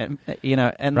versa. And,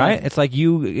 and right? like, It's like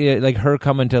you, like her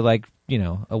coming to like,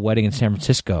 a wedding in San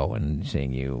Francisco and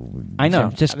seeing you. I know. San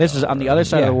Francisco. This is on the other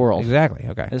side of the world. Exactly.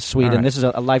 Okay. This is Sweden. Right. This is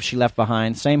a life she left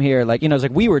behind. Same here. Like, it's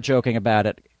like we were joking about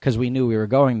it because we knew we were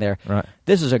going there. Right.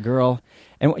 This is a girl.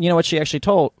 And what she actually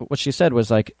what she said was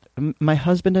like, my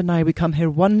husband and I, we come here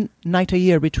one night a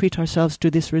year. We treat ourselves to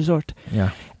this resort.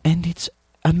 Yeah. And it's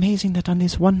amazing that on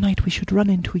this one night we should run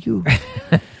into you.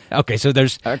 Okay, so they're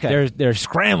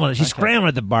scrambling. She's scrambling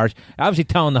at the bar, obviously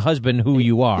telling the husband who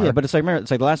you are. Yeah, but it's like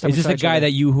the last time. Is this the guy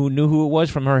that who knew who it was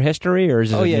from her history, or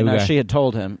is this a new guy? She had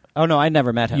told him. Oh no, I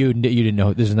never met him. You didn't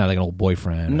know. This is not like an old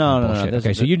boyfriend. No.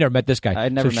 Okay, so you never met this guy. I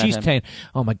never met him. So she's saying,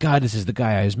 "Oh my God, this is the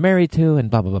guy I was married to,"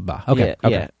 and blah blah blah blah. Okay,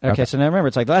 Okay. So now remember,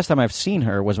 it's like the last time I've seen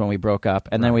her was when we broke up,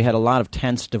 and then we had a lot of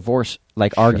tense divorce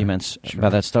arguments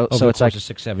about that stuff. Over So the it's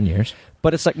course like of 6-7 years.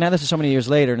 But it's like now this is so many years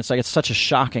later, and it's like it's such a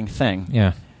shocking thing.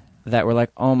 Yeah. That we're like,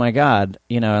 oh my God,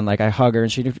 and like I hug her,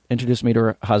 and she introduced me to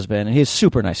her husband, and he's a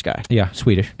super nice guy. Yeah,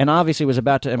 Swedish. And obviously was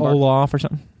about to embark. Olaf or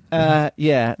something?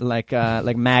 Yeah, like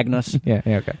Magnus. yeah,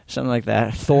 okay. Something like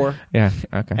that. Thor. Yeah,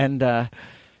 okay. And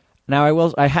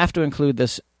now I have to include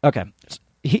this. Okay.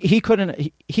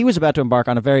 He was about to embark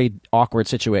on a very awkward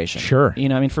situation. Sure.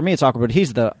 For me it's awkward, but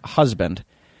he's the husband,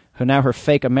 who now her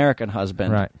fake American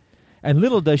husband. Right. And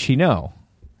little does she know,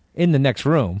 in the next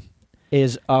room,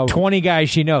 is 20 guys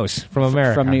she knows from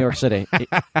America. From New York City.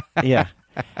 Yeah.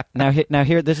 Now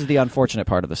here, this is the unfortunate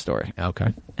part of the story.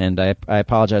 Okay. And I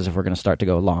apologize if we're going to start to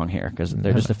go long here, because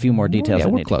there are just a few more details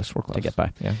we're need close to get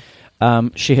by. Yeah.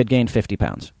 She had gained 50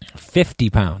 pounds. 50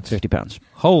 pounds? 50 pounds.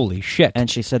 Holy shit. And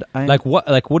she said, Like,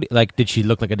 did she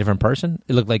look like a different person?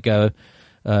 It looked like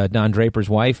Don Draper's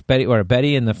wife,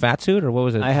 Betty in the fat suit, or what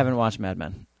was it? I haven't watched Mad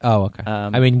Men. Oh, okay.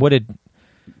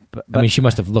 She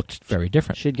must have looked very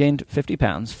different. She'd gained 50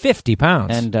 pounds. 50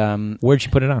 pounds? And where'd she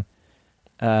put it on?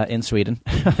 In Sweden.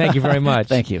 Thank you very much.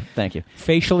 Thank you.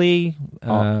 Facially?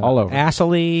 All over.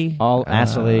 Assily? All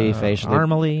assily, facially.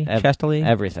 Armily? Chestily?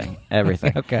 Everything.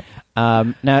 Okay.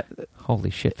 Now...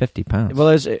 Holy shit, 50 pounds.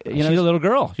 Well, she's a little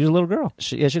girl. She's a little girl.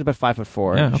 She's about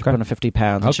 5'4". Yeah, okay. She put on 50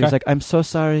 pounds. And she's like, I'm so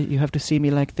sorry you have to see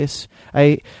me like this.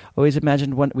 I always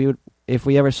imagined if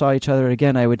we ever saw each other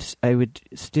again, I would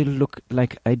still look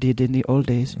like I did in the old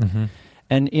days. Mm-hmm.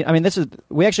 And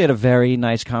we actually had a very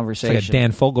nice conversation. It's like a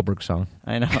Dan Fogelberg song.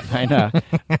 I know.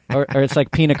 or it's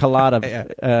like Pina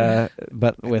Colada,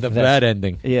 but with the bad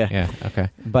ending. Yeah. Okay.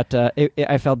 But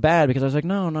I felt bad because I was like,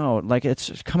 no, like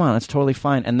it's totally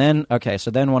fine. And then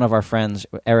one of our friends,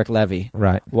 Eric Levy,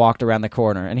 walked around the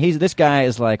corner, and this guy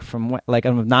is like an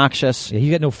obnoxious. Yeah,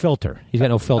 he's got no filter.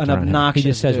 An obnoxious. He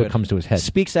just says dude. what comes to his head.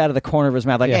 Speaks out of the corner of his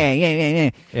mouth like,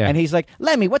 yeah. And he's like,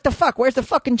 Lemmy, what the fuck? Where's the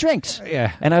fucking drinks?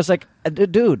 Yeah. And I was like,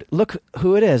 dude, look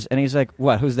who it is. And he's like,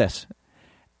 what? Who's this?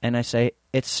 And I say,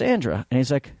 it's Sandra. And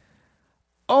he's like,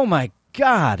 oh my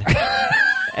God.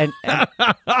 and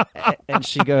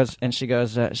she goes,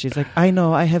 she's like, I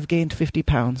know, I have gained 50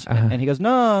 pounds. And he goes,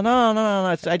 no,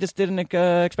 I just didn't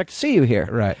expect to see you here.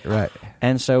 Right.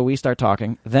 And so we start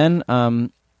talking. Then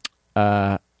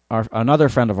another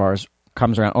friend of ours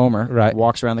comes around, Omer,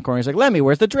 walks around the corner. He's like, Lemmy,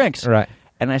 where's the drinks? Right.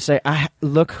 And I say,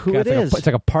 look who it is. It's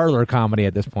like a parlor comedy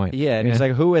at this point. Yeah, and he's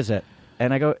like, who is it?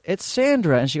 And I go, it's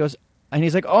Sandra. And she goes, and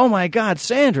he's like, oh my God,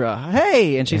 Sandra,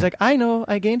 hey. And she's like, I know,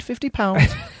 I gained 50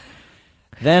 pounds.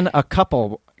 Then a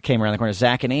couple came around the corner,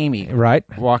 Zach and Amy,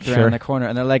 walked around the corner,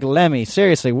 and they're like, Lemmy,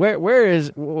 seriously, where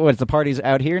is the party's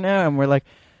out here now? And we're like,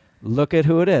 look at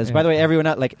who it is. Yeah. By the way, everyone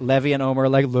out, like Levy and Omer, are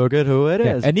like, look at who it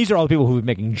is. And these are all the people who are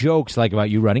making jokes like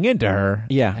about you running into her.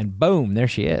 Yeah. And boom, there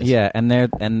she is. Yeah,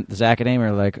 and Zach and Amy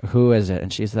are like, who is it?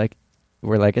 And she's like,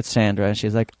 we're like, it's Sandra. And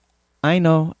she's like, I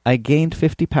know, I gained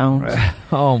 50 pounds.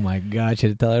 Oh my God, should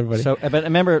I tell everybody? So, but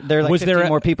remember, there are like 15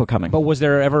 more people coming. But was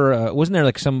there ever, wasn't there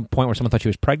like some point where someone thought she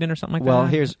was pregnant or something like that? Well,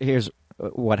 here's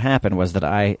what happened was that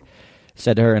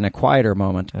said to her in a quieter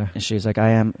moment, and she was like,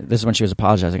 this is when she was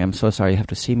apologizing, I'm so sorry you have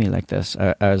to see me like this.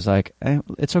 I was like,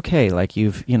 it's okay, like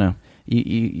you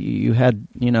had,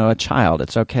 a child,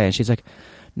 it's okay. And she's like,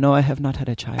 no, I have not had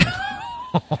a child.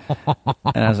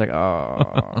 And I was like,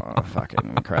 oh,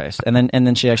 fucking Christ. And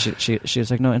then she was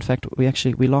like, no, in fact,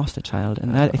 we lost a child,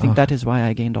 and I think that is why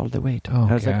I gained all the weight.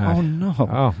 I was like, oh no.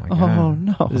 Oh my God. Oh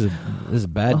no. This is a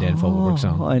bad Dan Fogelberg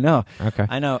song. I know. Okay.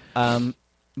 I know.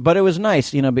 But it was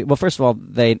nice, well, first of all,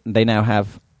 they now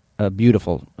have a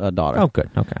beautiful daughter. Oh, good.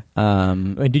 Okay.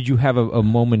 And did you have a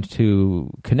moment to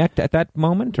connect at that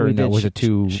moment, or no, was it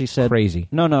too crazy?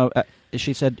 No.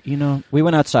 She said, we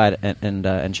went outside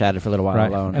and chatted for a little while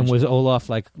alone. And was Olaf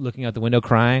like looking out the window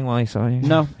crying while he saw you?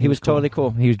 No, he was totally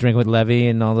cool. He was drinking with Levy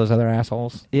and all those other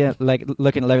assholes. Yeah, like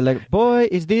looking at Levy like, boy,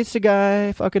 is this a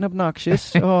guy fucking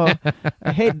obnoxious? Oh,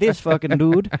 I hate this fucking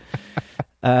dude.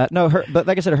 No, but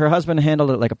like I said, her husband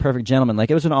handled it like a perfect gentleman.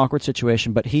 Like, it was an awkward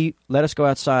situation, but he let us go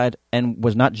outside and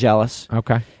was not jealous.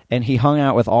 Okay. And he hung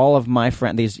out with all of my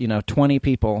friends, these 20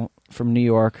 people from New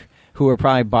York who were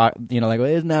probably like, well,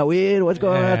 isn't that weird? What's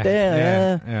going on out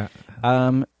there? Yeah.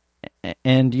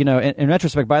 And in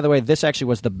retrospect, by the way, this actually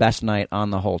was the best night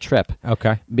on the whole trip.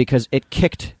 Okay. Because it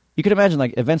kicked. You could imagine,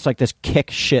 like, events like this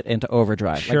kick shit into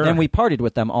overdrive. Sure. Like, then we partied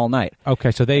with them all night.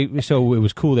 Okay, so it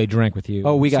was cool. They drank with you.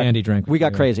 Oh, Sandy drank. We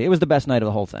got crazy. It was the best night of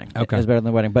the whole thing. Okay, it was better than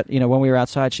the wedding. But when we were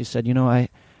outside, she said, I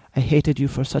hated you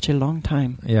for such a long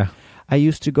time. Yeah. I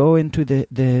used to go into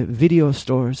the video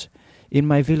stores in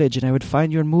my village, and I would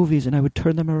find your movies, and I would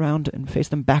turn them around and face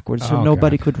them backwards so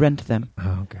nobody could rent them.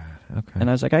 Oh God. Okay. And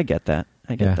I was like, I get that.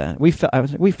 That. We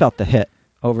felt the hit.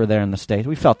 Over there in the States,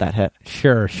 we felt that hit.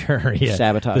 Sure, yeah.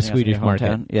 Sabotaging the Swedish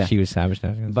market. Yeah, she was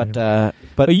sabotaging. But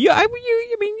you were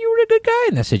a good guy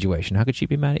in that situation. How could she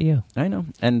be mad at you? I know,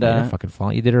 and your fucking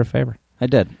fault. You did her a favor. I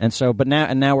did, and so, but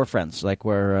now we're friends. Like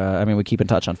we keep in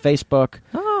touch on Facebook.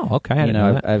 Oh, okay. I didn't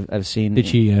know that. I've seen. Did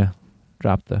she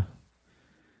drop the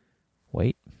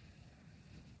weight?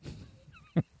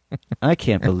 I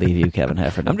can't believe you, Kevin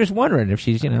Heffernan. I'm just wondering if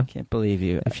she's I can't believe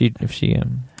you. If she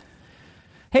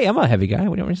Hey, I'm a heavy guy.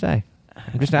 What do you want me to say?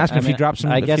 I'm just asking if she drops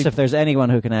some... I guess if there's anyone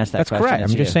who can ask that question... That's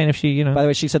correct. I'm just saying if she, By the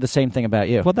way, she said the same thing about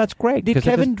you. Well, that's great. Did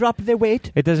Kevin drop their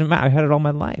weight? It doesn't matter. I had it all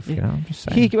my life, I'm just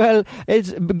saying. Well,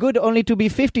 it's good only to be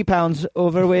 50 pounds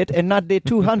overweight and not the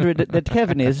 200 that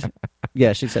Kevin is.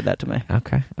 Yeah, she said that to me.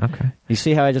 Okay. You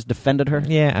see how I just defended her?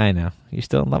 Yeah, I know. You're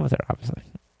still in love with her, obviously.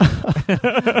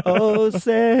 Oh,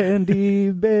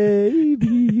 Sandy,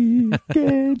 baby,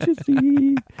 can't you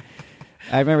see...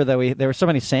 I remember that there were so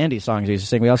many Sandy songs we used to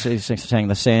sing. We also sang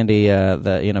the Sandy, Born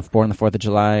the 4th of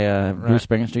July, Bruce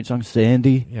Springsteen song,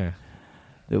 Sandy. Yeah.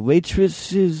 The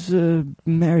waitress is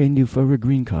marrying you for a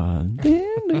green card. 3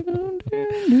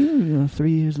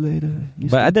 years later.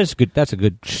 But that's a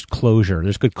good closure.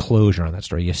 There's good closure on that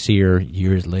story. You see her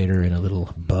years later in a little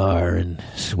bar in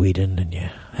Sweden, and you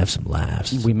have some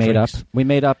laughs. We made up. We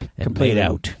made up completely. Made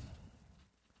out.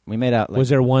 We made out. Was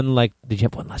there one, did you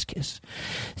have one last kiss?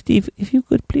 Steve, if you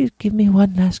could please give me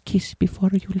one last kiss before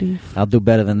you leave. I'll do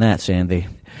better than that, Sandy.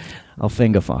 I'll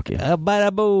finger fuck you.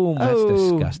 Bada boom. That's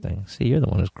Oh. disgusting. See, you're the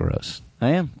one who's gross.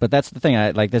 I am. But that's the thing. I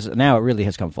like this. Now it really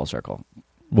has come full circle.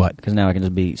 What? Because now I can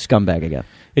just be scumbag again.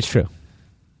 It's true.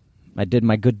 I did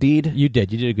my good deed. You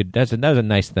did. You did a good... That was a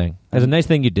nice thing. That's a nice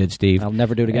thing you did, Steve. I'll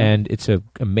never do it again. And it's an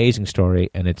amazing story,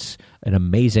 and it's an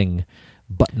amazing...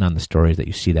 button on the story that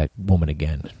you see that woman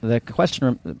again. The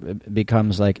question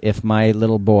becomes if my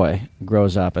little boy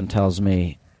grows up and tells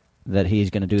me that he's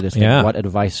going to do this thing, what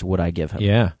advice would I give him?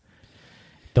 Yeah.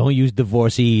 Don't use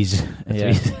divorcees.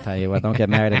 Yeah. Tell you what, don't get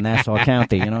married in Nassau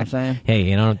County, you know what I'm saying? Hey,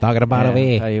 you know what I'm talking about over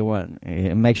here? Tell you what,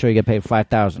 make sure you get paid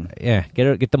 $5,000. Yeah,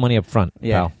 get the money up front,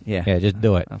 pal. Yeah, just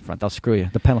do it. Up front, they'll screw you.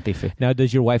 The penalty fee. Now,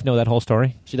 does your wife know that whole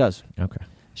story? She does. Okay.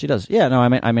 She does. Yeah, no, I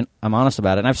mean, I'm honest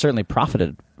about it, and I've certainly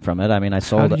profited from it. I mean, I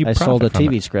sold a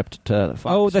TV script to Fox.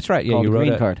 Oh, that's right. Yeah, you wrote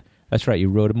Green Card. That's right. You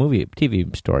wrote a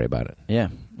TV story about it. Yeah,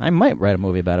 I might write a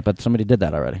movie about it, but somebody did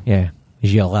that already. Yeah,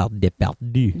 Gérard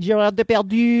Depardieu. Gérard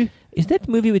Depardieu. Is that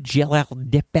the movie with Gérard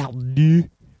Depardieu?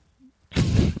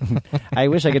 I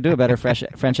wish I could do a better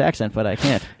French accent, but I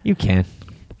can't. You can.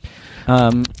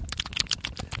 Do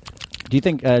you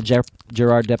think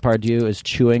Gérard Depardieu is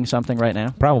chewing something right now?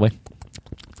 Probably.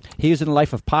 He was in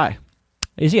Life of Pi.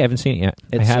 Is he? I haven't seen it yet.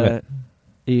 I haven't.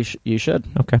 You should.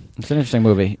 Okay. It's an interesting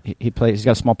movie. He's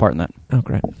got a small part in that. Oh,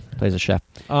 great. Plays a chef.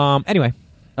 Anyway.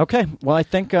 Okay. Well, I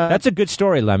think... that's a good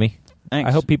story, Lemmy. Thanks.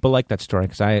 I hope people like that story,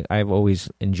 because I've always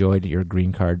enjoyed your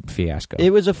green card fiasco. It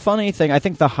was a funny thing. I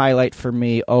think the highlight for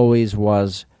me always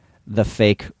was the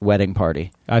fake wedding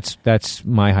party. That's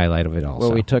my highlight of it also.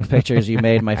 Where we took pictures, you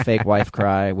made my fake wife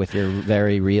cry with your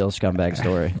very real scumbag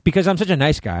story. Because I'm such a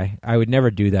nice guy, I would never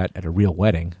do that at a real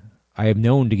wedding. I am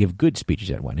known to give good speeches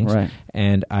at weddings, right.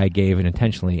 And I gave an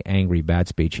intentionally angry, bad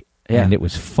speech, Yeah. and it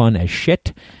was fun as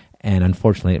shit, and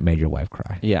unfortunately it made your wife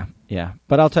cry. Yeah.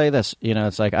 But I'll tell you this,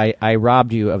 it's like I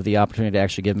robbed you of the opportunity to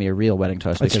actually give me a real wedding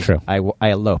toast. That's because true.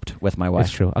 I eloped with my wife.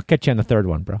 That's true. I'll catch you on the third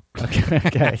one, bro.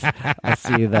 Okay. I'll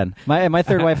see you then. My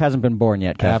third wife hasn't been born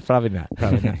yet, Kev. Probably not.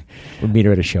 We'll meet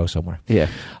her at a show somewhere. Yeah.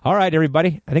 All right,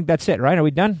 everybody. I think that's it, right? Are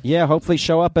we done? Yeah, hopefully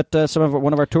show up at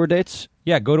one of our tour dates.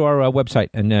 Yeah, go to our website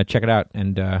and check it out.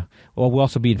 And we'll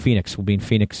also be in Phoenix. We'll be in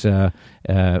Phoenix May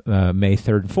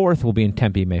 3rd and 4th. We'll be in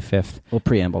Tempe May 5th. We'll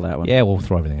preamble that one. Yeah, we'll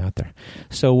throw everything out there.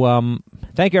 So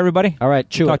thank you, everybody. All right,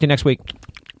 Talk to you next week.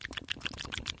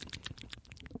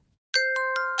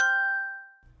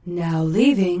 Now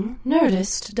leaving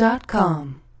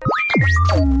Nerdist.com.